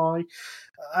too high.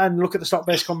 And look at the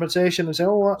stock-based compensation and say,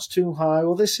 oh, that's too high.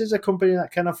 Well, this is a company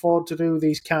that can afford to do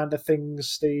these kind of things,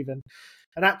 Steve. And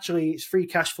actually, it's free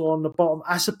cash flow on the bottom.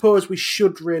 I suppose we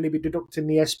should really be deducting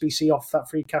the SBC off that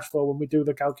free cash flow when we do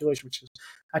the calculation, which is,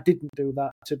 I didn't do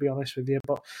that, to be honest with you.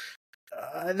 But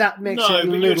that makes it a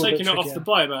little bit trickier. No, but you were taking it off the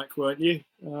buyback, weren't you?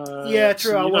 Yeah,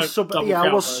 true. I was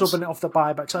subbing it off the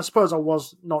buyback. So I suppose I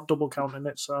was not double counting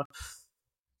it. So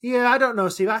yeah, I don't know,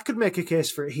 Steve. I could make a case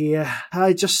for it here.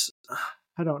 I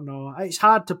don't know. It's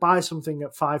hard to buy something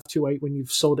at 528 when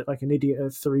you've sold it like an idiot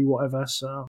at 3 whatever.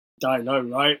 So. I know,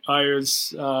 right?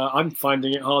 I'm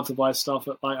finding it hard to buy stuff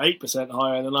at like 8%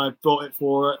 higher than I bought it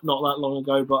for not that long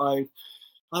ago, but I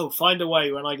will find a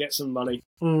way when I get some money.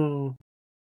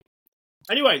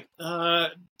 Anyway,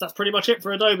 that's pretty much it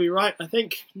for Adobe, right? I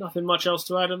think nothing much else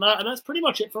to add on that, and that's pretty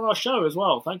much it for our show as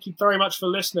well. Thank you very much for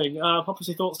listening. Pop us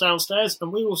your thoughts downstairs,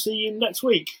 and we will see you next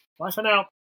week. Bye for now.